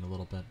modifying it a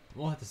little bit.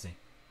 We'll have to see.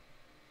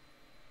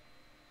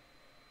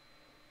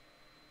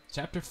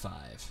 Chapter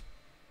 5.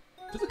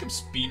 I feel like I'm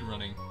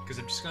speedrunning, because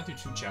I've just gone through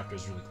 2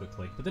 chapters really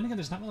quickly. But then again,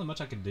 there's not really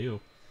much I can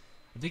do.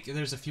 I think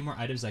there's a few more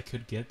items I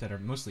could get that are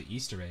mostly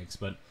Easter eggs,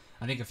 but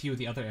I think a few of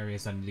the other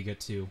areas I need to get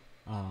to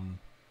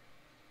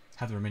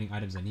have the remaining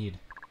items I need.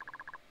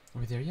 Are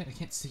we there yet? I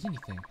can't see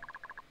anything.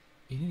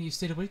 Eden, you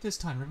stayed awake this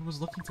time. Ribbon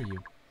was looking for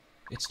you.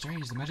 It's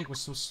strange. The magic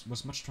was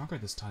much stronger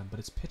this time, but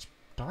it's pitch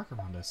dark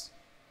around us.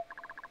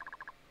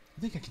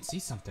 I think I can see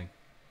something.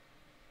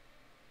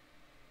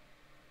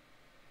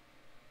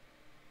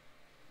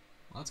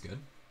 Well, that's good.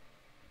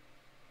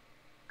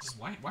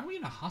 Why are we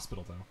in a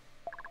hospital, though?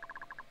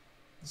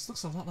 This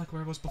looks a lot like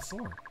where I was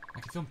before. I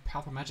can feel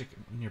powerful magic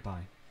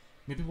nearby.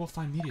 Maybe we'll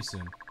find Midu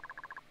soon.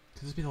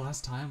 Could this be the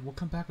last time? We'll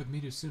come back with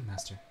Midu soon,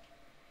 Master.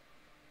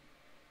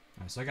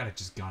 Alright, so I gotta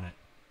just gun it.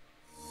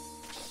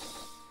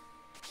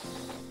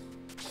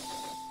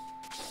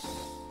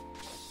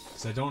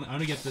 Because I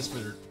only get this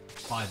for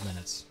 5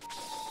 minutes.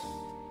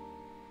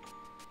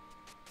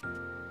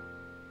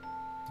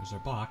 There's our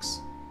box.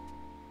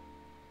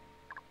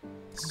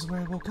 This is where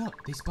I woke up.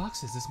 These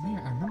boxes, this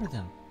mirror, I remember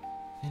them.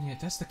 And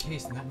if that's the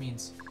case, then that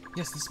means...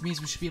 Yes, this means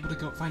we should be able to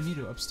go find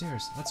Midu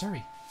upstairs. Let's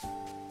hurry.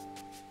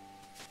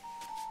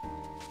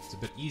 It's a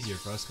bit easier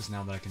for us, because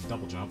now that I can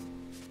double jump.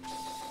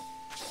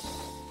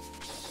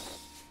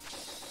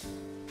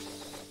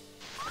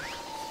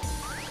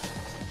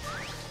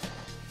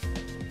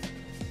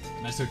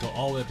 Nice to go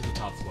all the way up to the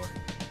top floor.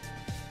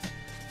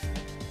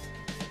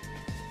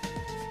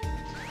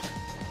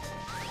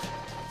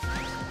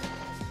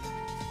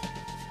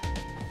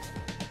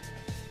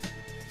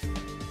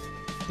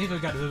 I think I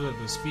got a little bit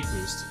of a speed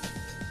boost.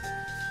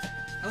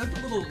 I like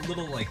the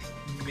little like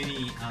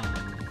mini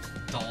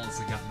dolls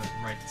that got in the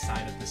right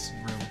side of this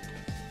room.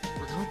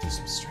 We're going through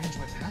some strange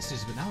white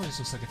passages, but now it just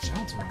looks like a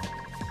child's room.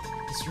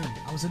 This room.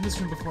 I was in this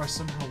room before I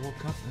somehow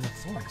woke up in the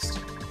forest.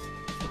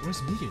 But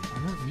where's Midu? I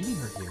remember meeting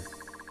her here.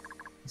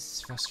 This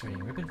is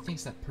frustrating. Ribbon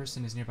thinks that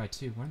person is nearby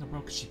too. Where in the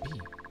world could she be?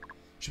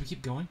 Should we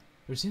keep going?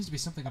 There seems to be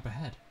something up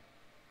ahead.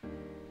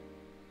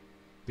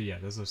 But yeah,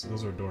 those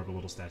are adorable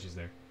little statues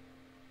there.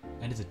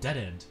 And it's a dead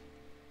end.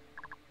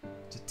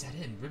 It's a dead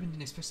end. Ribbon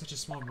didn't expect such a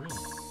small room.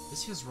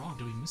 This feels wrong.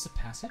 Do we miss a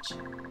passage?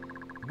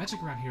 The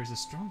magic around here is the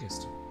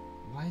strongest.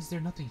 Why is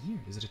there nothing here?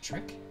 Is it a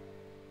trick?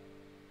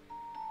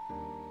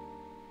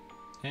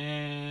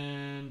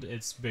 And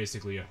it's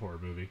basically a horror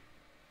movie.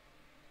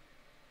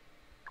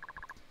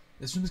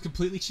 This room is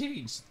completely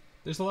changed.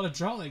 There's a lot of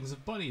drawings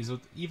of bunnies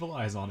with evil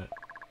eyes on it.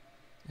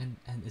 And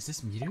is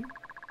this Midu?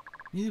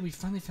 Midu, we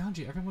finally found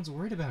you. Everyone's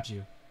worried about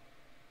you.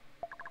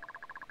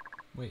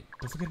 Wait,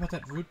 don't forget about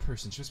that rude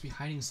person. She must be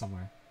hiding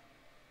somewhere.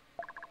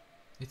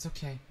 It's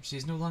okay. She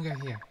is no longer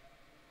here.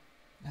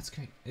 That's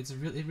great. It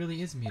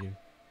really is Midu.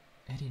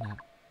 Edina.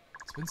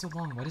 It's been so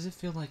long. Why does it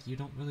feel like you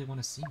don't really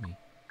want to see me?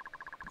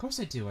 Of course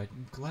I do.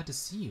 I'm glad to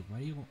see you.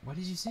 Why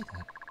did you say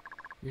that?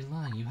 You're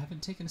lying. You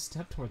haven't taken a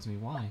step towards me.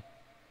 Why?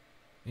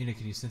 Edina,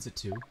 can you sense it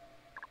too?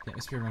 The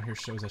atmosphere around here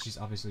shows that she's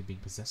obviously being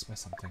possessed by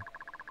something.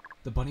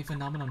 The bunny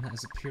phenomenon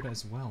has appeared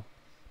as well.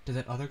 Did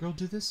that other girl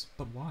do this?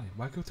 But why?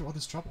 Why go through all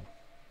this trouble?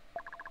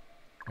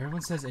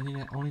 Everyone says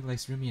Edina only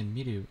likes Rumi and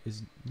Midu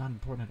is not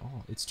important at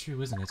all. It's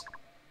true, isn't it?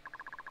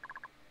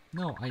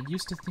 No, I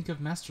used to think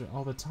of Master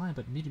all the time,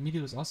 but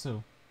Midu is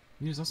also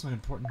an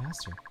important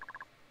master.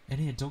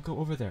 Edina, don't go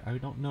over there. I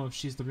don't know if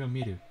she's the real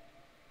Midu.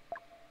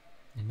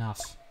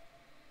 Enough.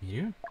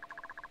 Midu?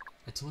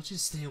 I told you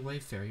to stay away,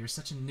 Fairy. You're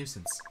such a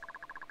nuisance.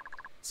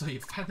 So you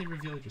finally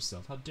revealed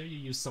yourself. How dare you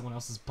use someone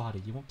else's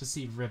body? You won't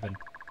deceive Ribbon.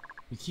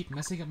 You keep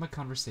messing up my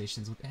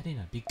conversations with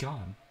Edina. Be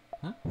gone.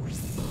 Huh?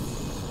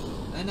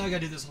 And now I gotta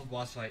do this whole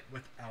boss fight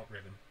without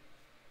Ribbon.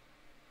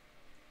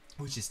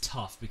 Which is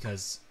tough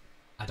because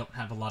I don't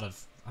have a lot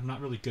of... I'm not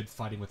really good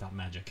fighting without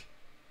magic.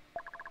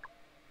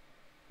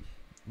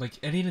 Like,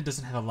 Edina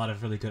doesn't have a lot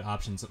of really good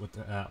options with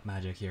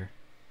magic here.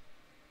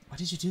 Why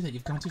did you do that?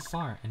 You've gone too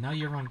far, and now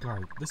you're on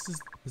guard. It's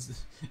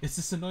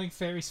this annoying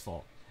fairy's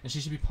fault, and she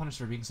should be punished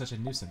for being such a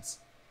nuisance.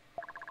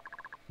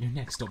 You're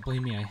next. Don't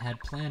blame me. I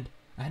hadn't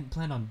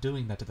planned on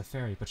doing that to the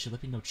fairy, but she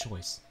left me no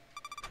choice.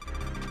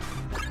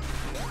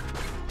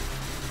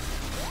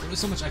 There's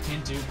so much I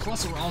can do.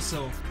 Plus, we're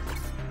also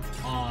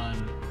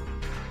on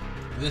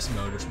this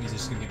mode, which means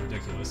it's just gonna get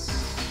ridiculous.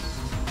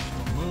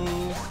 Don't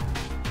move.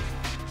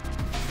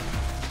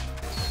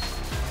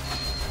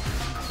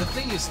 The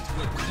thing is,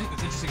 what I think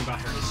that's interesting about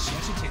her is she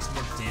actually takes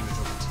more damage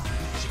over time.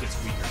 She gets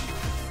weaker.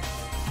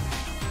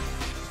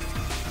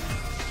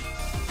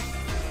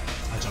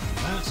 I jump on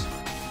that.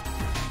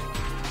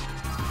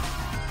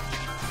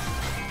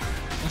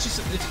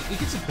 It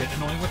gets a bit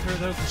annoying with her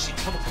though, because she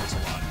teleports a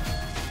lot.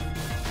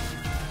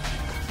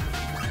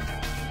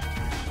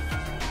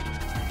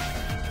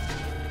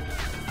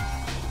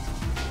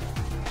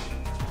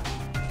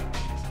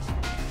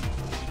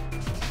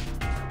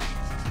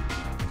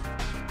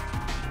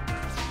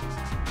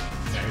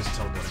 Yeah, here's a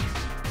teleporting.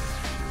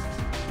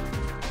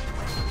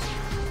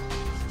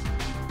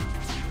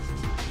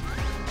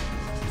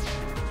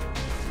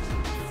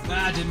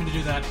 Ah, I didn't mean to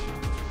do that.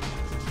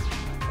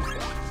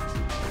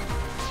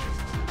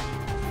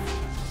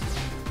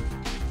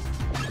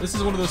 This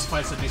is one of those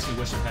fights that makes me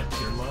wish I had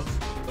pure love,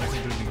 but I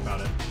can't do anything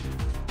about it.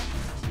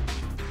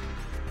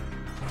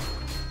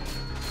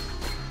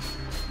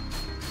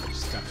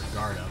 She's got her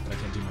guard up, but I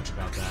can't do much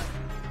about that.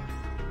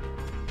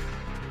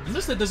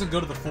 Unless that doesn't go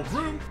to the full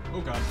room.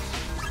 Oh god.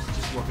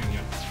 She's warping you.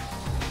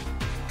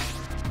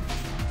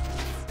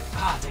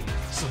 Ah, dang it.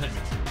 Still hit me.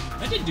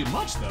 That didn't do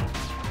much, though.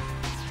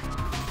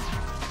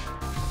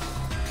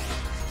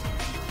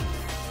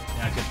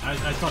 Yeah,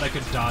 I thought I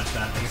could dodge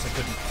that. I guess I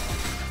couldn't.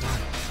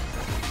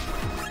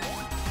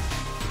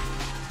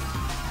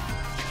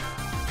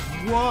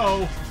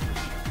 Whoa!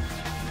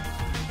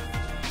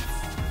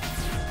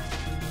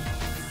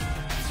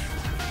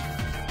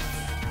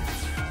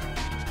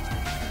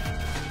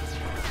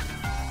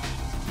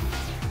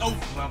 Oh!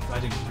 Well, I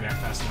didn't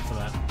react fast enough for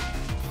that.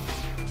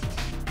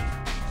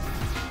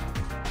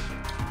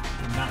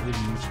 I'm not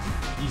leaving much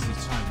easy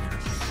time here.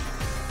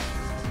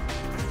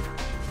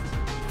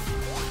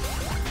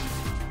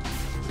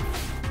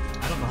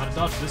 I don't know how to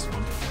dodge this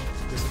one.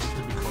 Guess I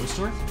could be close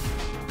to her?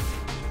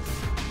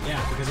 Yeah,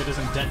 because it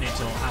doesn't detonate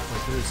till halfway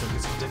through, so it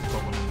gets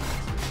difficult when I'm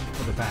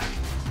further back.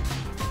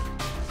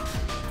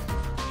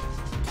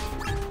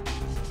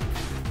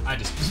 I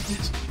just...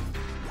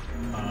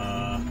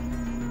 I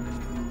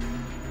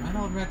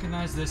don't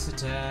recognize this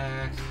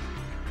attack.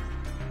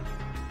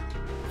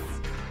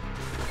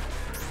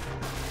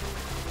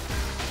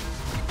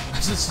 I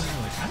just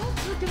like, I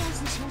don't recognize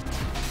this one.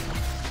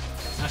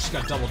 Now she's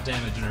got double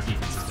damage and her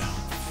defense is down.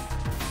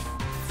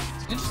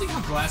 It's interesting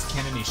how glass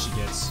cannony she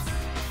gets.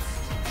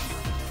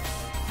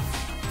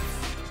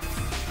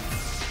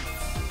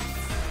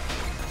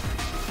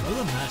 Other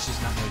than that,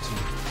 she's not really too...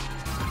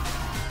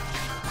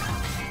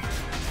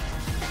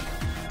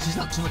 She's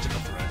not too much of a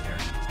threat here.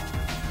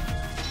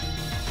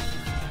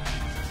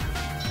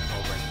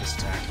 Oh, right, this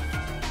attack.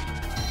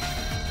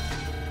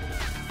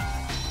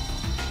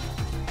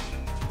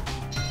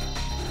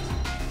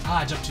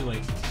 Ah, I jumped too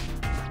late.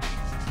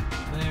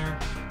 There.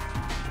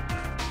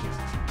 Here.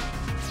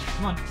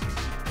 Come on.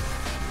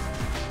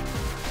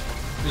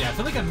 But yeah, I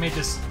feel like I've made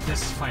this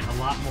fight a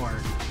lot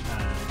more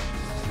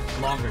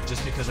longer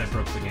just because I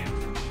broke the game.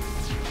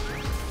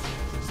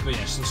 But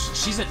yeah, so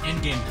she's at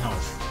endgame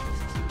health,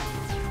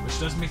 which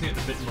does make it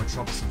a bit more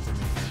troublesome for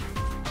me here.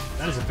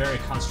 That is a very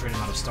concentrated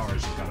amount of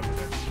stars you've got over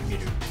there,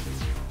 Miru.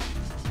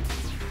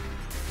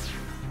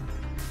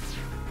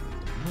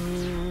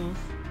 Move.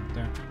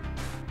 There.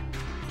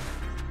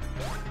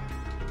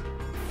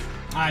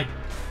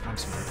 I'm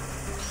smart.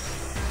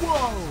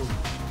 Whoa!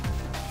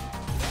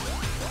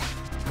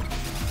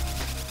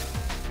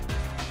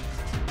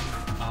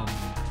 I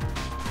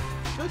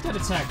feel like that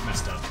attack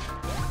messed up.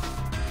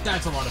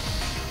 That's a lot of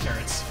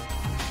carrots.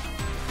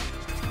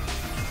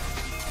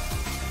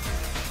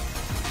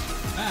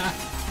 Ah!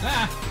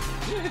 Ah!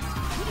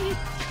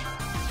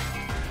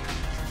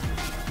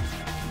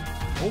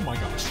 Oh my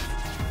gosh.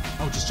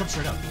 Oh, just jump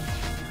straight up.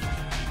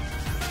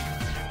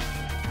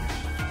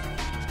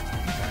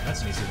 Okay,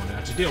 that's an easy one to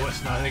actually deal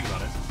with, now that I think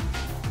about it.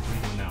 What are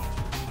you doing now?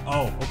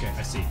 Oh, okay,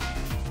 I see.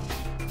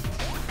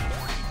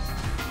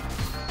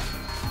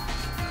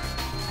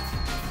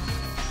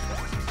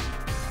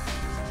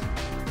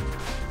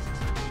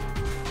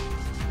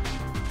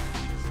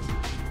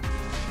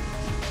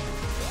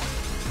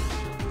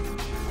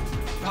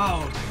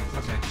 Oh,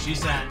 okay.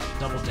 She's at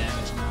double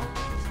damage now.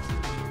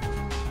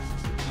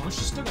 Oh,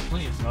 she's still got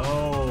plenty of...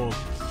 Oh.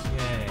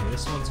 Okay,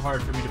 this one's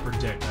hard for me to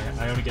predict.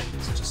 I only get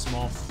such a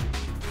small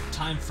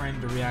time frame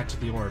to react to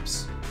the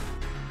orbs.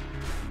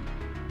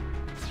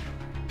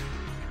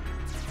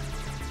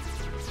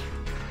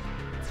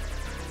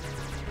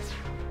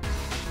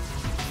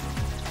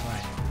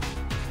 Right.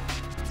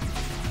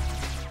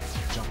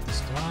 Jump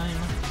this time.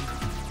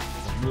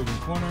 Moving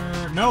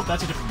corner. Nope,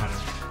 that's a different matter.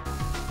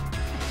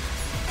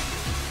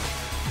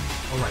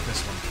 Oh, right,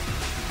 this one.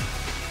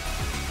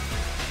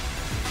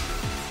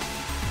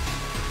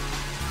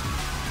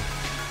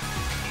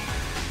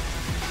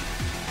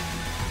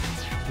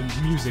 The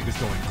music is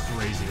going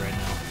crazy right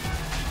now.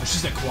 Oh,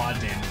 she's at quad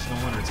damage. No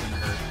wonder it's gonna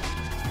hurt.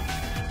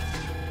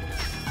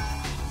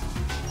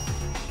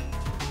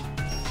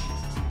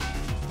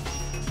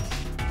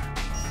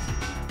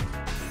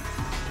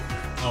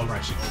 Oh,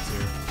 right, she ults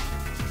here.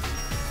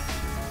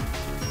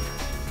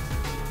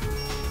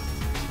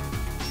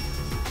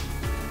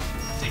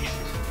 Dang it.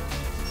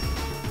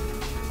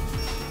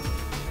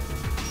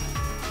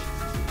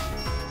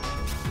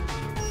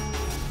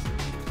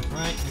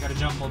 Right, I gotta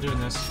jump while doing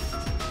this.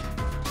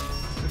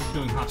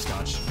 Doing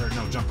hopscotch, or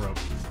no, jump rope.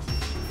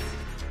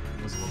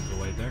 Was a little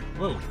delayed there.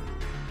 Whoa,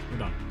 we're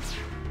done.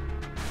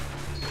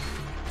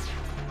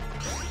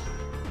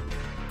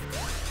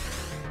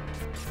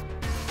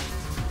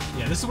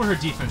 Yeah, this is where her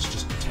defense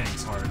just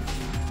tanks hard.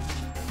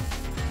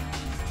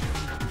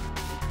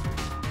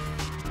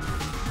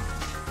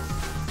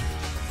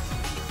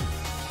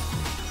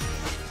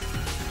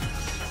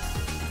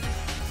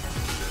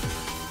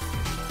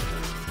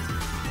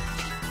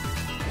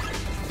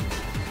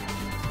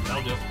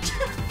 That'll do.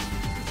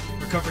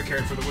 Recovery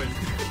carrot for the win.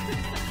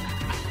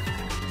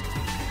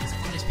 This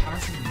blood is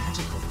powerful and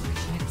magical, but I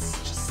can't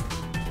just...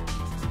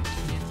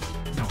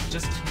 No, I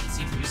just can't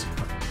seem to use it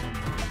properly.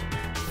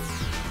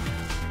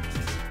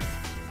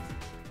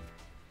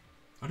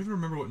 I don't even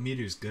remember what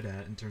Miru's good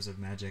at in terms of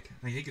magic.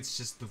 I think it's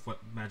just what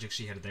magic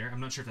she had there.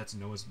 I'm not sure if that's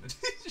Noah's.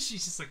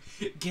 She's just like,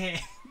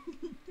 gay.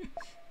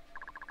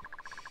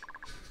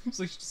 It's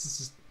like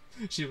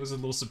she was a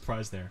little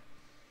surprised there.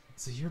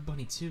 So you're a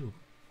bunny too,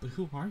 but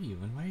who are you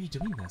and why are you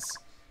doing this?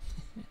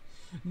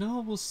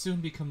 Noah will soon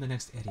become the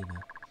next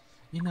Erina.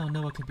 You know,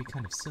 Noah can be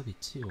kind of silly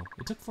too.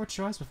 It took 4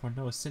 tries before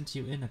Noah sent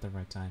you in at the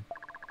right time.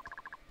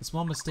 The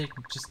small mistake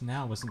just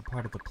now wasn't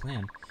part of the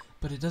plan,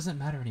 but it doesn't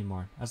matter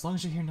anymore. As long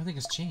as you're here, nothing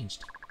has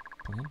changed.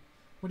 Plan?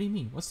 What do you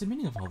mean? What's the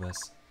meaning of all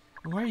this?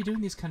 And why are you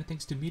doing these kind of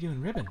things to Miru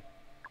and Ribbon?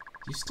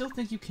 Do you still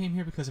think you came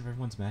here because of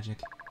everyone's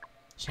magic?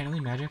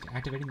 Channeling magic,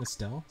 activating the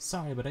stele?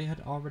 Sorry, but I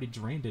had already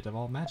drained it of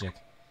all magic.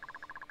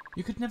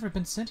 You could never have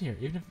been sent here,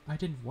 even if I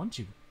didn't want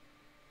you.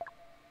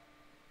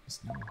 Miss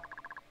Noah.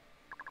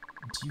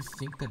 Do you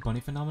think that bunny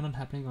phenomenon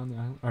happening on the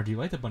island? Or do you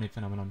like the bunny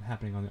phenomenon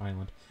happening on the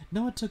island?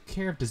 Noah took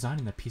care of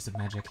designing that piece of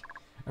magic.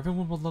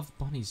 Everyone will love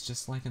bunnies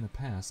just like in the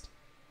past.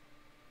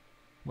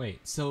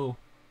 Wait, so...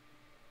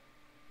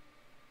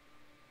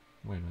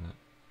 Wait a minute.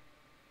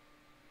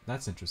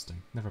 That's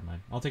interesting. Never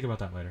mind. I'll think about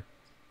that later.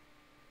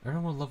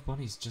 Everyone will love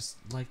bunnies just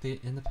like they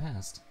in the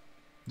past.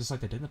 Just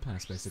like they did in the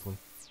past, basically.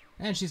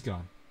 And she's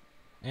gone.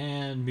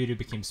 And Miru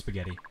became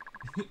spaghetti.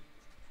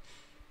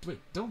 Wait,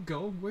 don't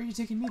go. Where are you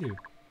taking Miru?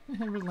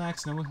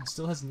 Relax, no one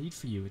still has need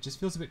for you. It just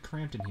feels a bit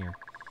cramped in here.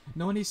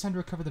 No one needs time to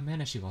recover the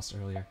mana she lost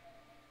earlier.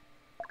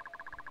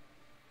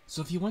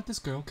 So if you want this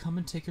girl, come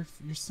and take her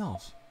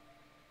yourself.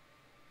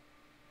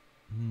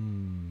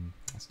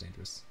 That's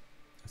dangerous.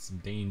 That's some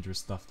dangerous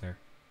stuff there.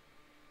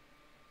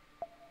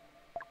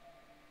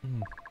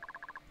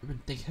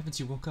 Ruben, thank heavens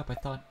you woke up. I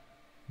thought...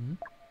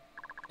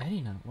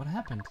 Erina, what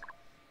happened?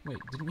 Wait,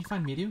 didn't we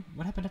find Miru?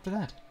 What happened after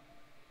that?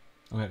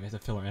 Okay, we have to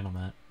fill her in on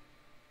that.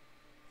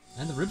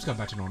 And the ribs got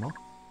back to normal.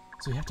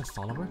 So we have to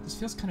follow her? This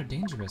feels kind of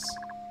dangerous.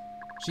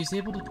 She's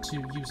able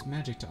to use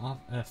magic to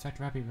affect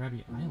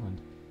Rabi-Ribi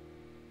Island.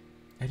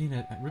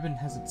 Erina, Ribbon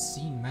hasn't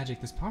seen magic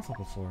this powerful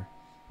before.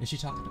 Is she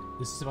talking?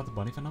 Is this about the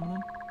bunny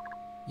phenomenon?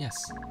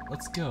 Yes.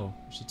 Let's go.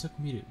 She took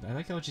Miru. I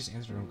like how she just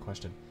answered her own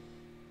question.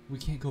 We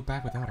can't go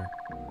back without her.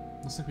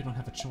 Looks like we don't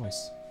have a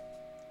choice.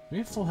 Do we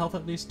have full health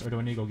at least, or do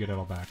I need to go get it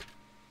all back?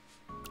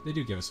 They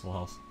do give us full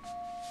health.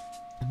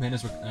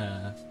 Amanda's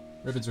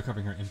Ribbon's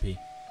recovering her MP.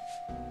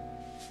 I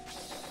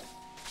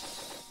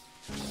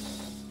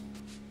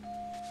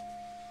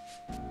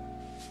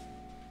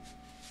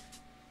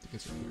think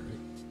it's right here, right?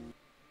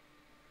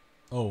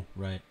 Oh,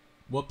 right.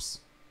 Whoops.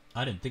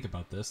 I didn't think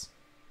about this.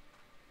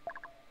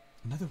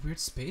 Another weird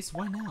space?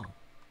 Why now?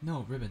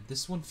 No, Ribbon,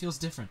 this one feels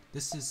different.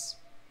 This is...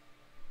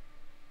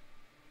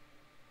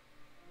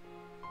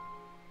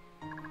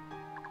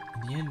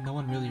 In the end, no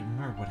one really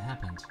remembered what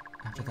happened.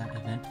 After that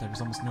event, there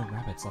was almost no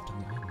rabbits left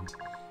on the island.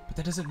 But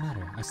that doesn't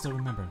matter. I still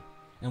remember.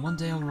 And one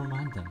day I'll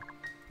remind them.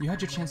 You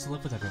had your chance to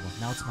live with everyone.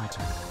 Now it's my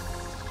turn.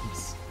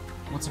 Peace.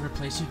 Once I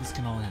replace you, this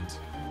can all end.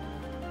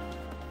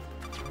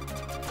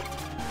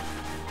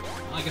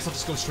 I guess I'll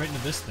just go straight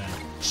into this then.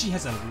 She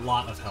has a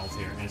lot of health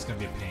here, and it's gonna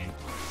be a pain.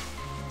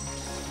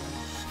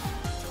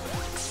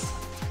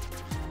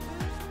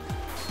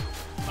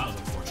 That was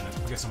unfortunate.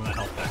 We'll get some of that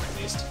health back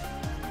at least.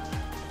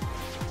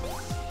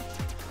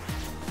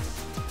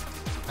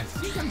 I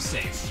think I'm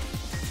safe.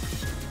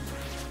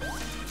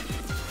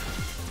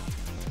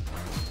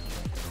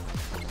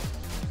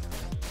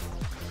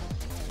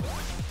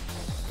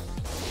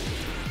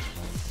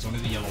 It's only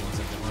the yellow ones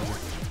that get larger.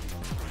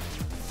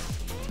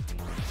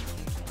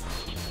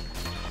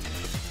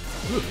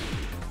 Ooh.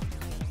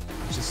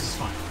 This is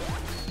fine.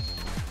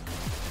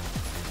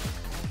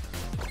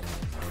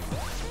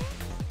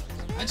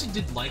 I actually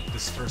did like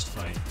this first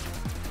fight.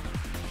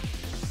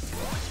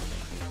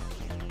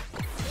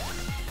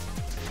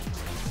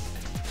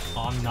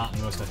 Oh, I'm not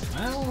most, I think.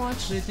 Well,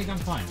 actually, I think I'm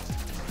fine.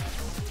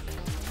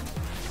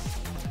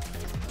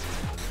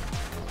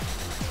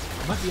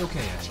 I might be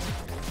okay, actually.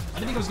 I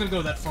didn't think I was gonna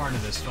go that far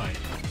into this fight.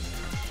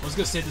 I was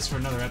gonna save this for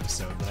another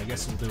episode, but I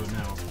guess we'll do it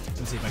now.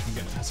 Let's see if I can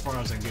get as far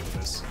as I can get with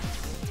this.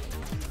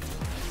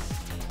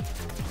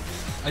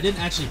 I didn't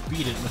actually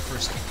beat it in the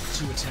first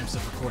 2 attempts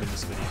of recording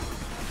this video.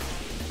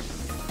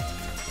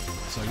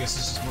 So I guess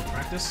it's just more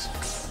practice.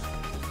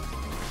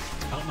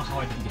 I don't know how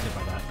I didn't get hit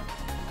by that.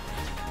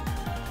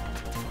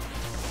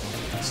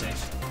 That's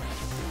safe.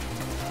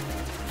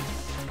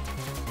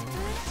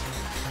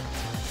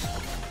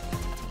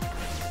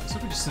 So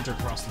we just center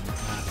across the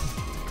map.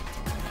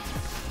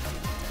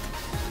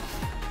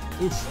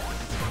 Oof.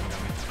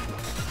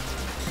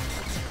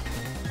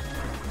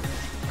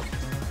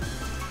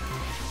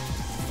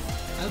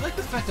 I like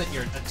the fact that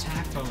your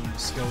attack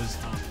bonus goes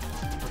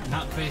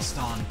not based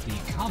on the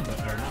combo,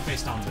 or not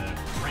based on the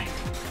rank,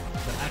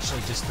 but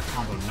actually just the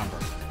combo number.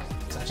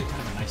 It's actually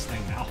kind of a nice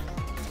thing now.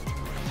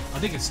 I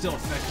think it's still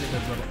effective,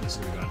 but this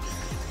is really good.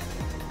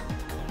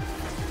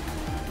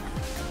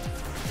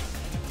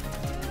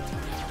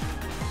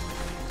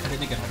 I didn't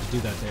think I'd have to do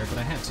that there, but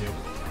I had to.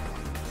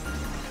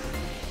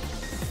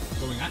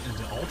 Going out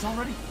into ult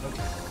already?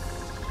 Okay.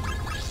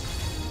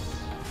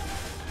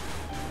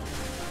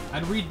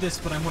 I'd read this,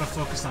 but I'm going to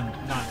focus on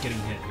not getting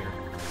hit here.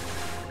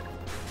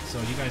 So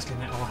you guys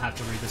can all have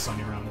to read this on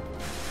your own.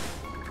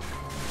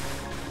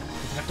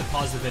 If you have to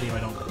pause the video, I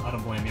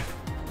don't blame you.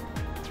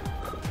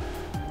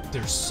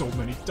 There's so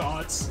many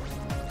dots.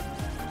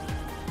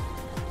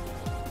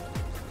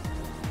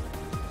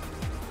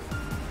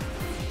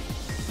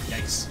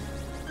 Yikes.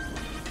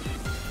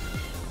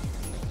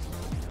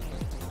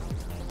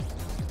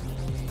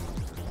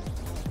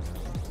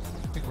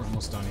 I think we're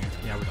almost done here.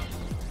 Yeah, we're done.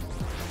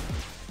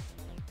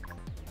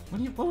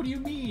 What do you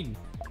mean?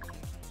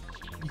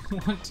 You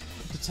want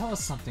to tell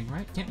us something,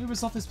 right? Can't we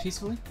resolve this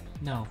peacefully?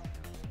 No.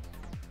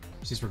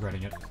 She's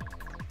regretting it.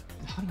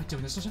 How am I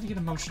doing this? Don't you have to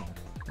get emotional?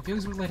 The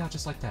feelings were laid out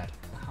just like that.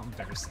 How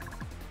embarrassing.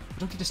 But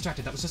don't get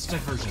distracted, that was just a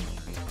diversion.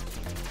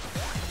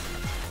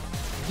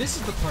 This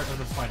is the part of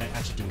the fight I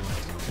actually do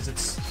like, because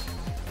it's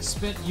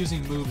spent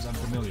using moves I'm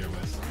familiar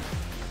with.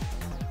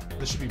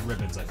 This should be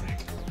ribbons, I think.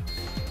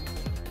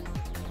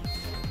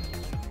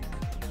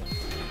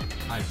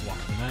 I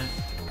blocked from that.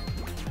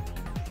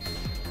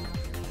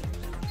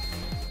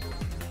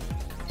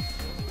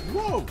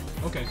 Whoa!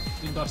 Okay,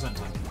 didn't dodge that in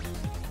time.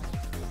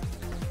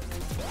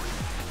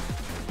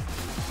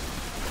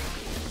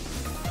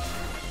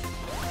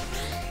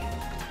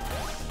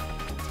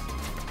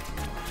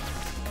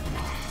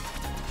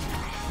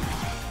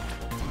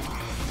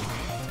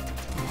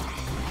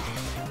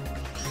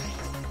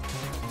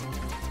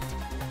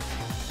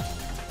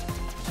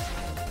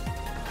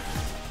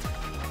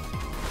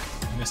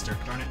 Missed her,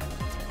 darn it.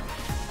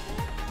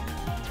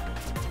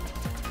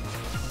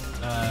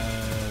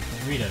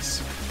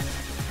 Rita's.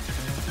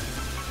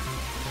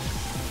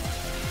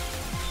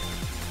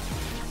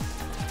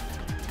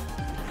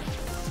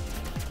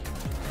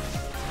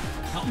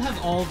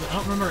 I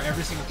don't remember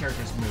every single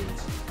character's move.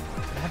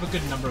 I have a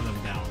good number of them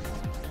down.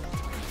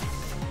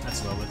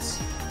 That's Lilith's.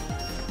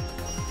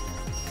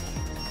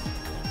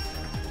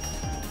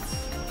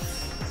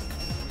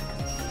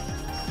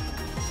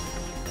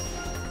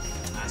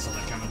 I saw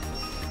that coming.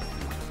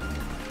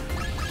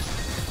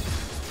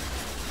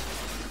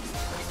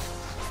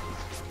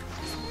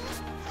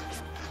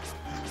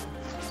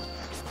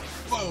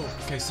 Whoa!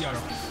 Okay,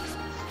 Ciaro.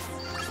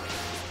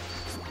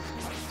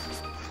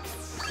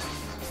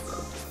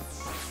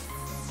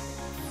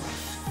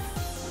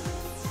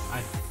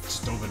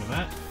 Dove into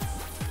that.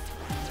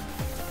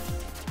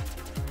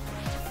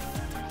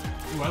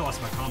 Ooh, I lost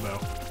my combo.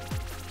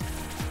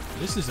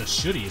 This is a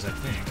shooties, I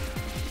think.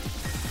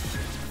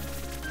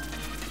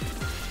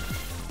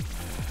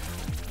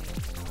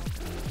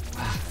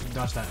 Ah,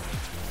 dodge that.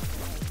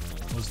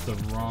 Was the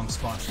wrong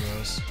spot for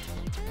those.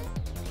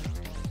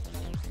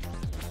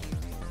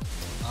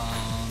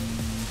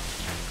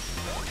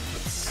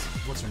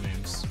 What's her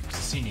name?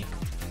 Cassini.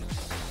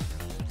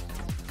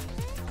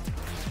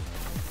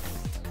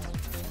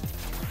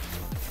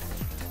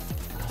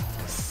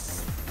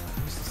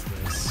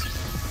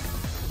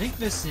 I think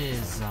this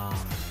is,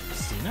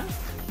 Cena?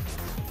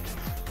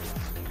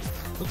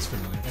 Looks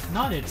familiar. If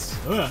not, it's...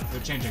 Ugh,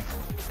 they're changing.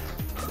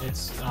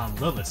 It's,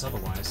 Lilith's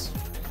otherwise.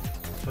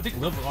 But I think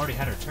Lilith already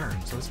had her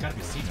turn, so it's gotta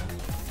be Cena.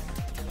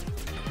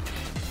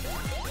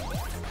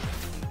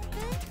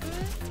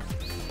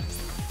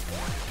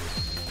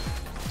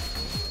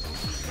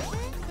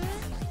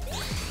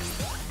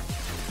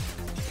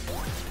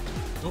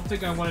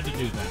 think I wanted to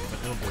do that, but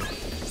it'll do.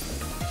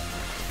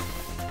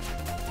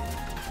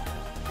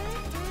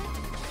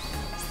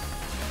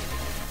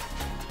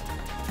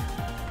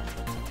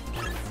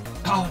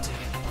 Oh, dang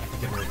it. I can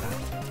get rid of that.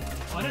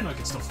 Oh, I didn't know I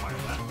could still fire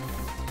that.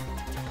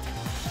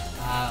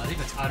 I think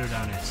that's Auto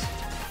Down It.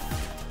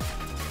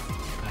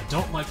 I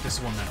don't like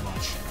this one that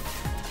much.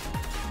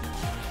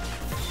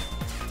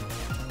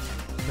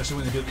 Especially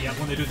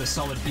when they do the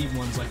solid beam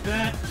ones like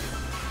that.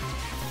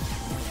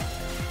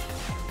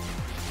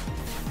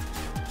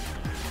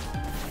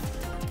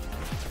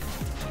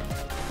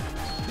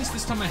 At least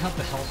this time I held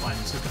the health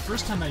items, because the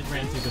first time I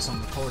ran through this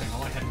on recording,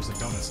 all I had was the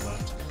donuts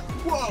left.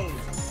 Whoa!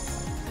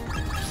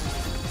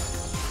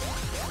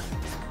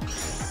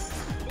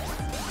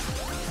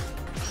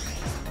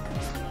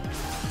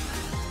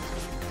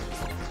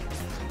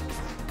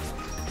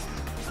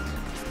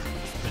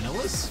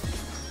 Vanillas?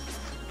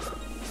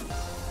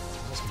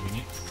 That's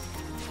convenient.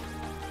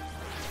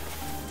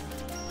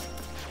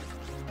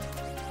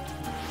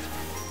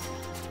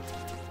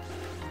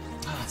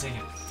 Ah, dang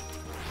it.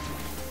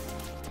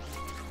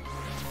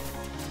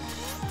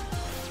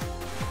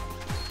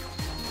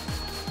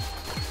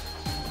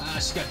 Ah,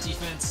 she got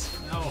defense.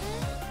 No.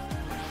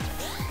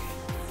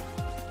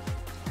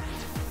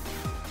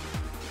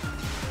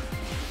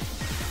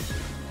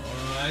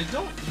 I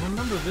don't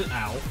remember this.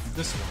 Ow.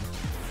 This one.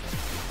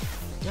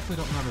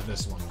 Definitely don't remember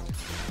this one.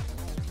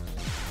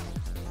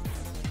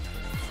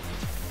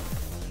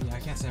 Yeah, I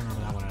can't say I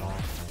remember that one at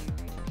all.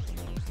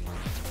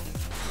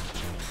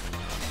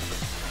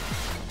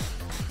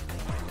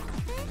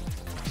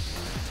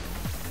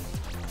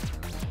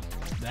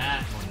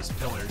 That one is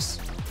pillars.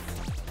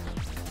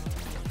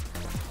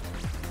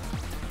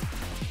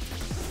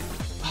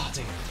 Ah,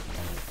 dang it.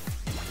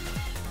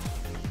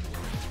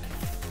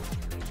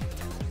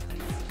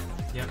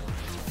 Yep.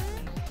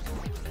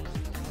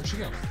 Where'd she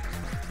go?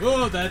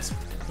 Oh, that's...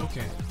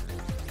 okay.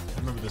 I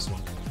remember this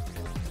one.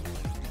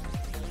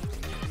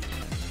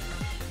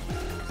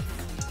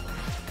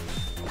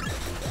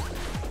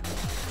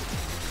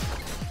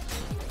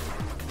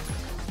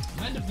 I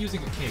might end up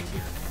using a cake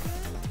here.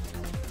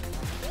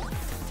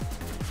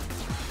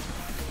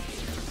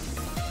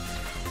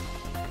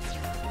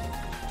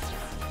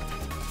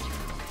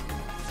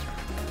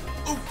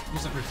 Oh!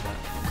 What's that for that?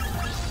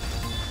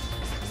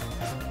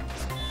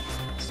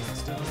 Stand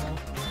still.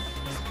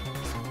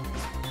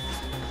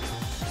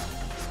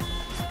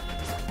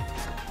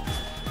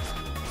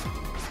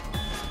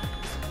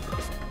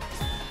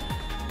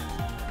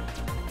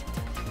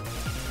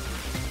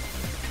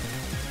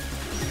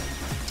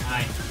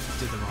 I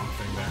did the wrong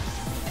thing there.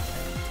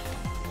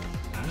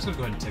 I'm just gonna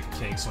go ahead and take a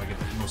cake so I get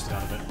the most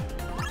out of it.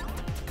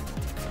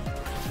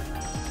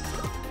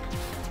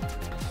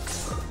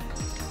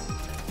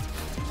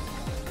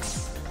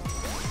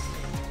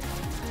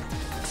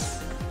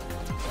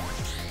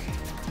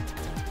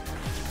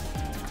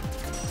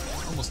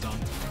 Almost done.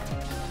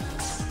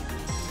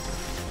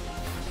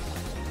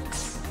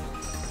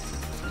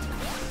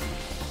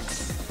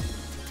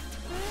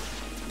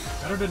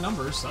 Better than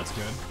numbers, so that's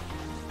good.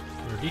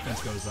 Your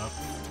defense goes up.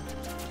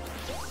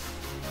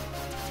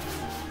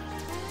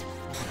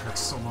 It hurts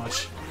so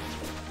much.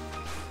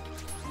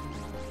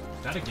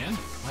 That again?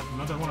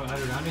 Another one of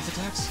Adriani's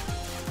attacks?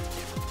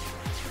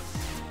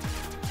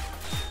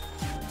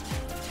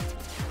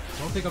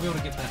 Don't think I'll be able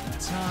to get that in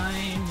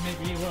time.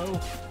 Maybe, whoa.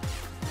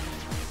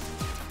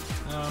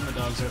 Oh, my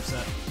dogs are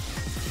upset.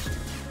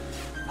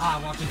 Ah,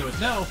 I walked into it.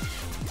 No!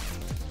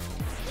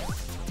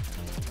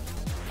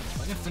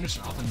 If I can finish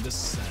off in this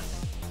set.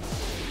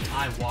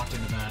 I walked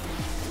into that.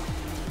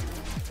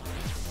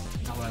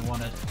 Not what I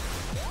wanted.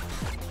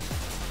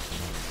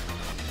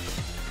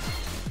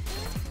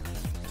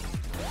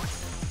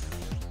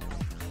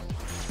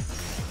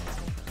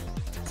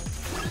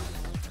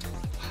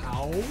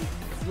 How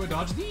do I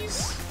dodge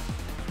these?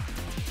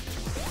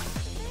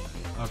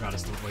 Oh god,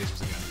 it's the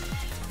lasers again.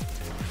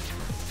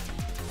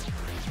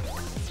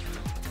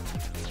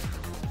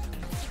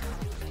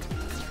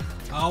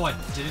 Oh, I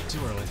did it too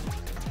early.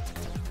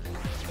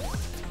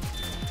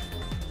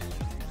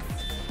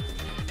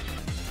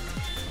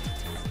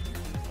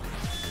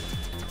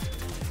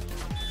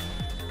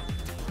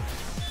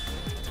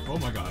 Oh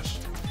my gosh.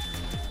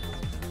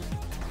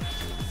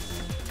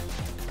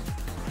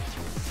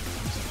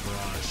 There's a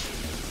barrage.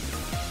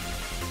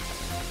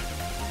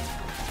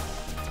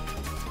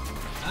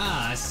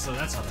 Ah, so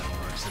that's how that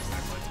works,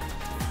 exactly.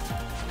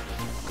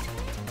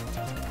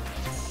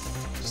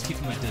 Just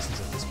keeping my distance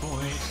at this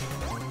point.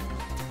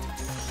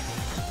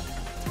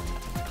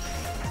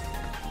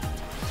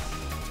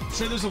 I'm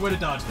sure there's a way to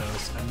dodge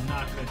those. I'm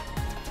not gonna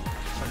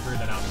try to figure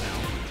that out now.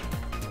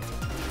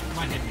 It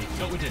might hit me.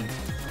 No, it didn't.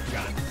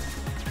 Got it.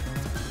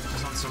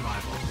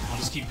 Survival. I'll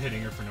just keep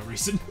hitting her for no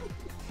reason.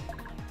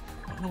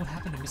 I don't know what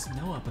happened to Miss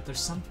Noah, but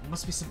there's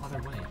must be some other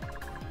way.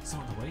 Some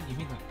other way? You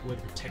mean like way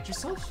to protect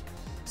yourself?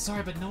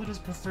 Sorry, but Noah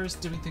just prefers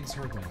doing things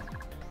her way.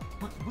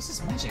 What's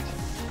this magic?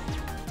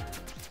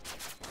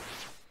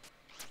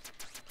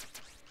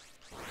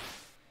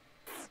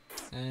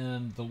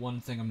 And the one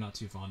thing I'm not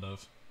too fond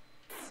of.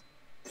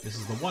 This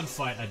is the one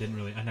fight I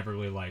never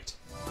really liked.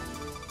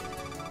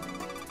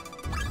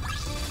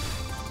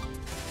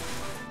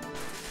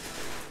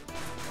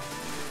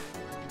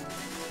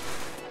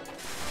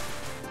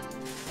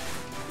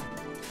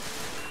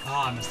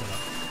 Ah, I messed that up.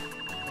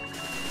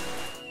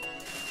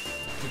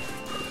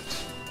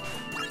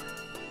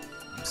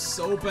 I'm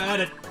so bad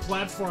at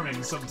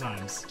platforming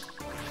sometimes.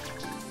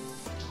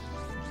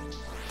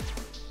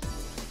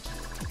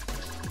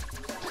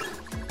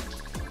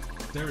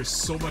 There is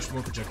so much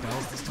more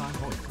projectiles this time,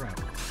 holy crap.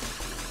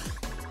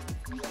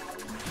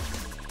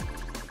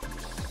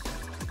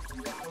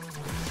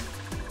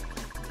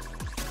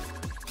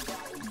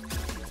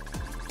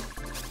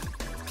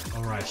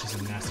 Alright, she's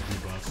a nasty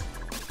debuff.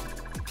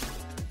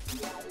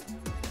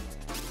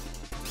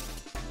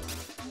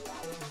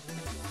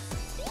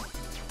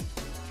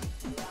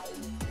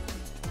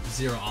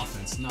 Zero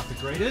offense, not the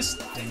greatest.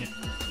 Dang it.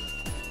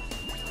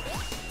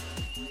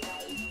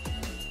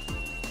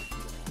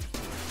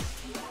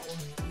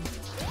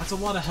 That's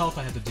a lot of health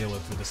I have to deal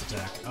with for this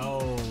attack.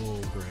 Oh,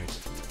 great.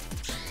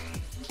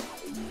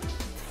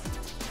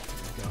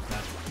 Got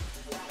that.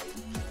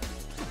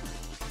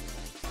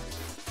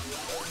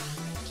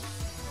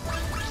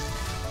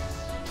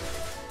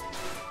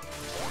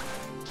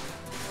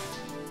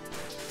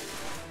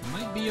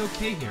 Might be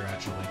okay here,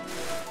 actually.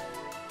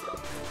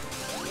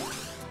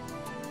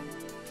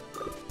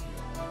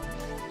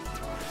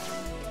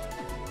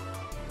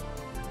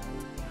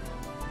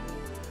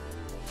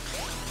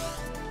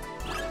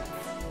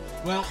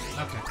 Well,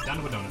 okay, down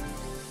to a donut.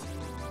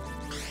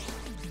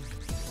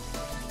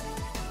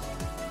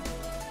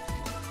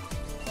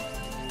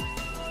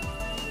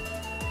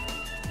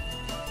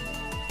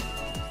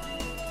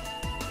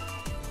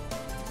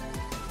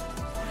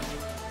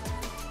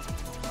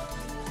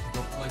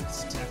 Don't like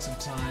this attack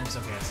sometimes.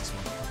 Okay, that's this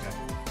one. Okay.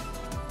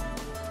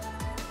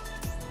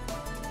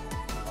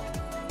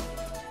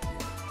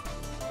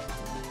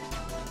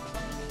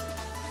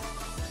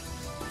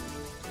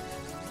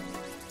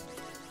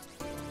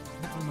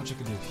 Not much I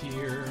can do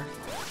here.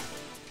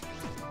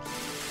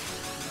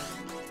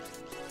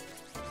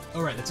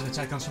 Oh right, that's an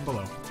attack comes from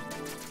below.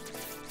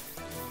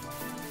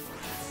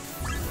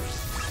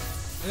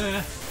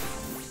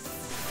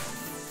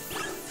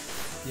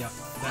 Yep,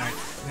 that.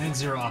 And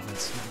zero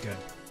offense. Not good.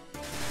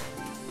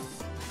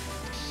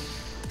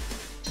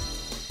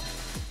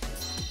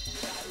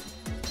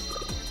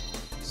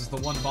 This is the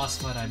one boss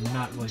fight I'm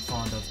not really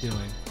fond of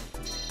doing.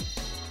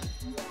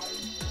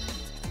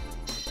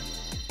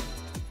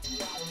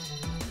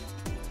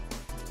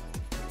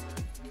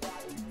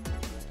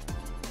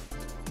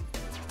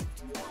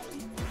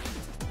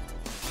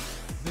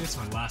 I think it's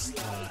my last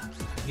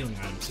healing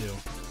item too.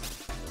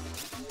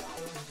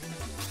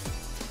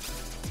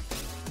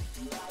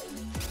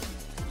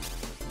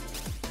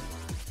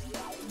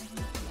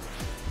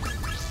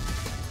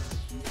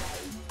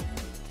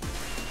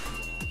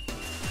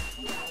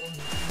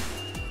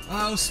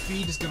 Oh,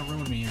 speed is gonna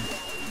ruin me here.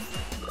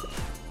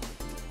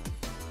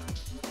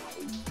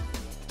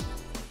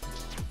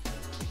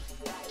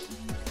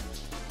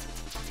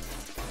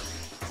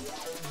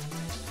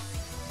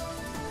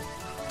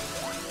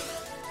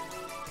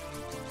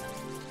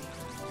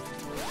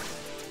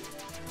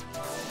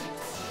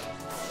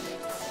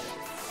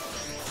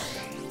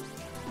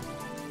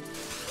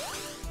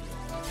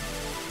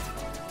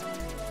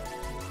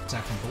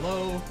 Attack from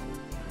below.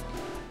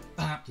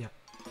 Yep.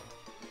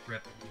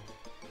 Rip.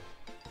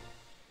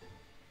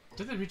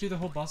 Did they redo the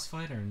whole boss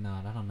fight or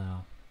not? I don't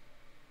know.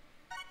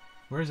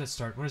 Where does it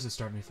start? Where does it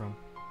start me from?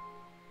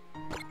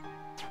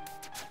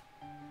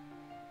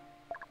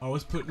 Oh,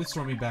 let's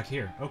throw me back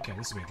here. Okay,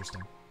 this will be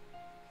interesting.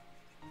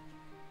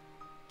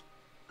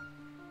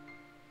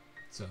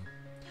 So,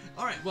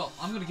 all right. Well,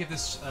 I'm gonna give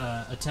this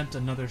attempt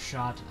another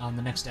shot on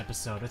the next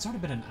episode. It's already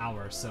been an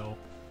hour, so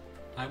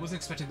I wasn't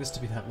expecting this to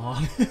be that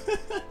long.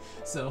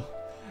 So,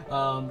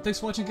 thanks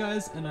for watching,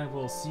 guys, and I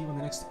will see you in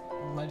the next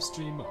live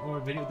stream or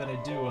video that I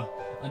do.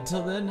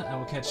 Until then, I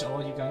will catch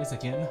all you guys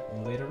again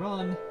later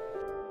on.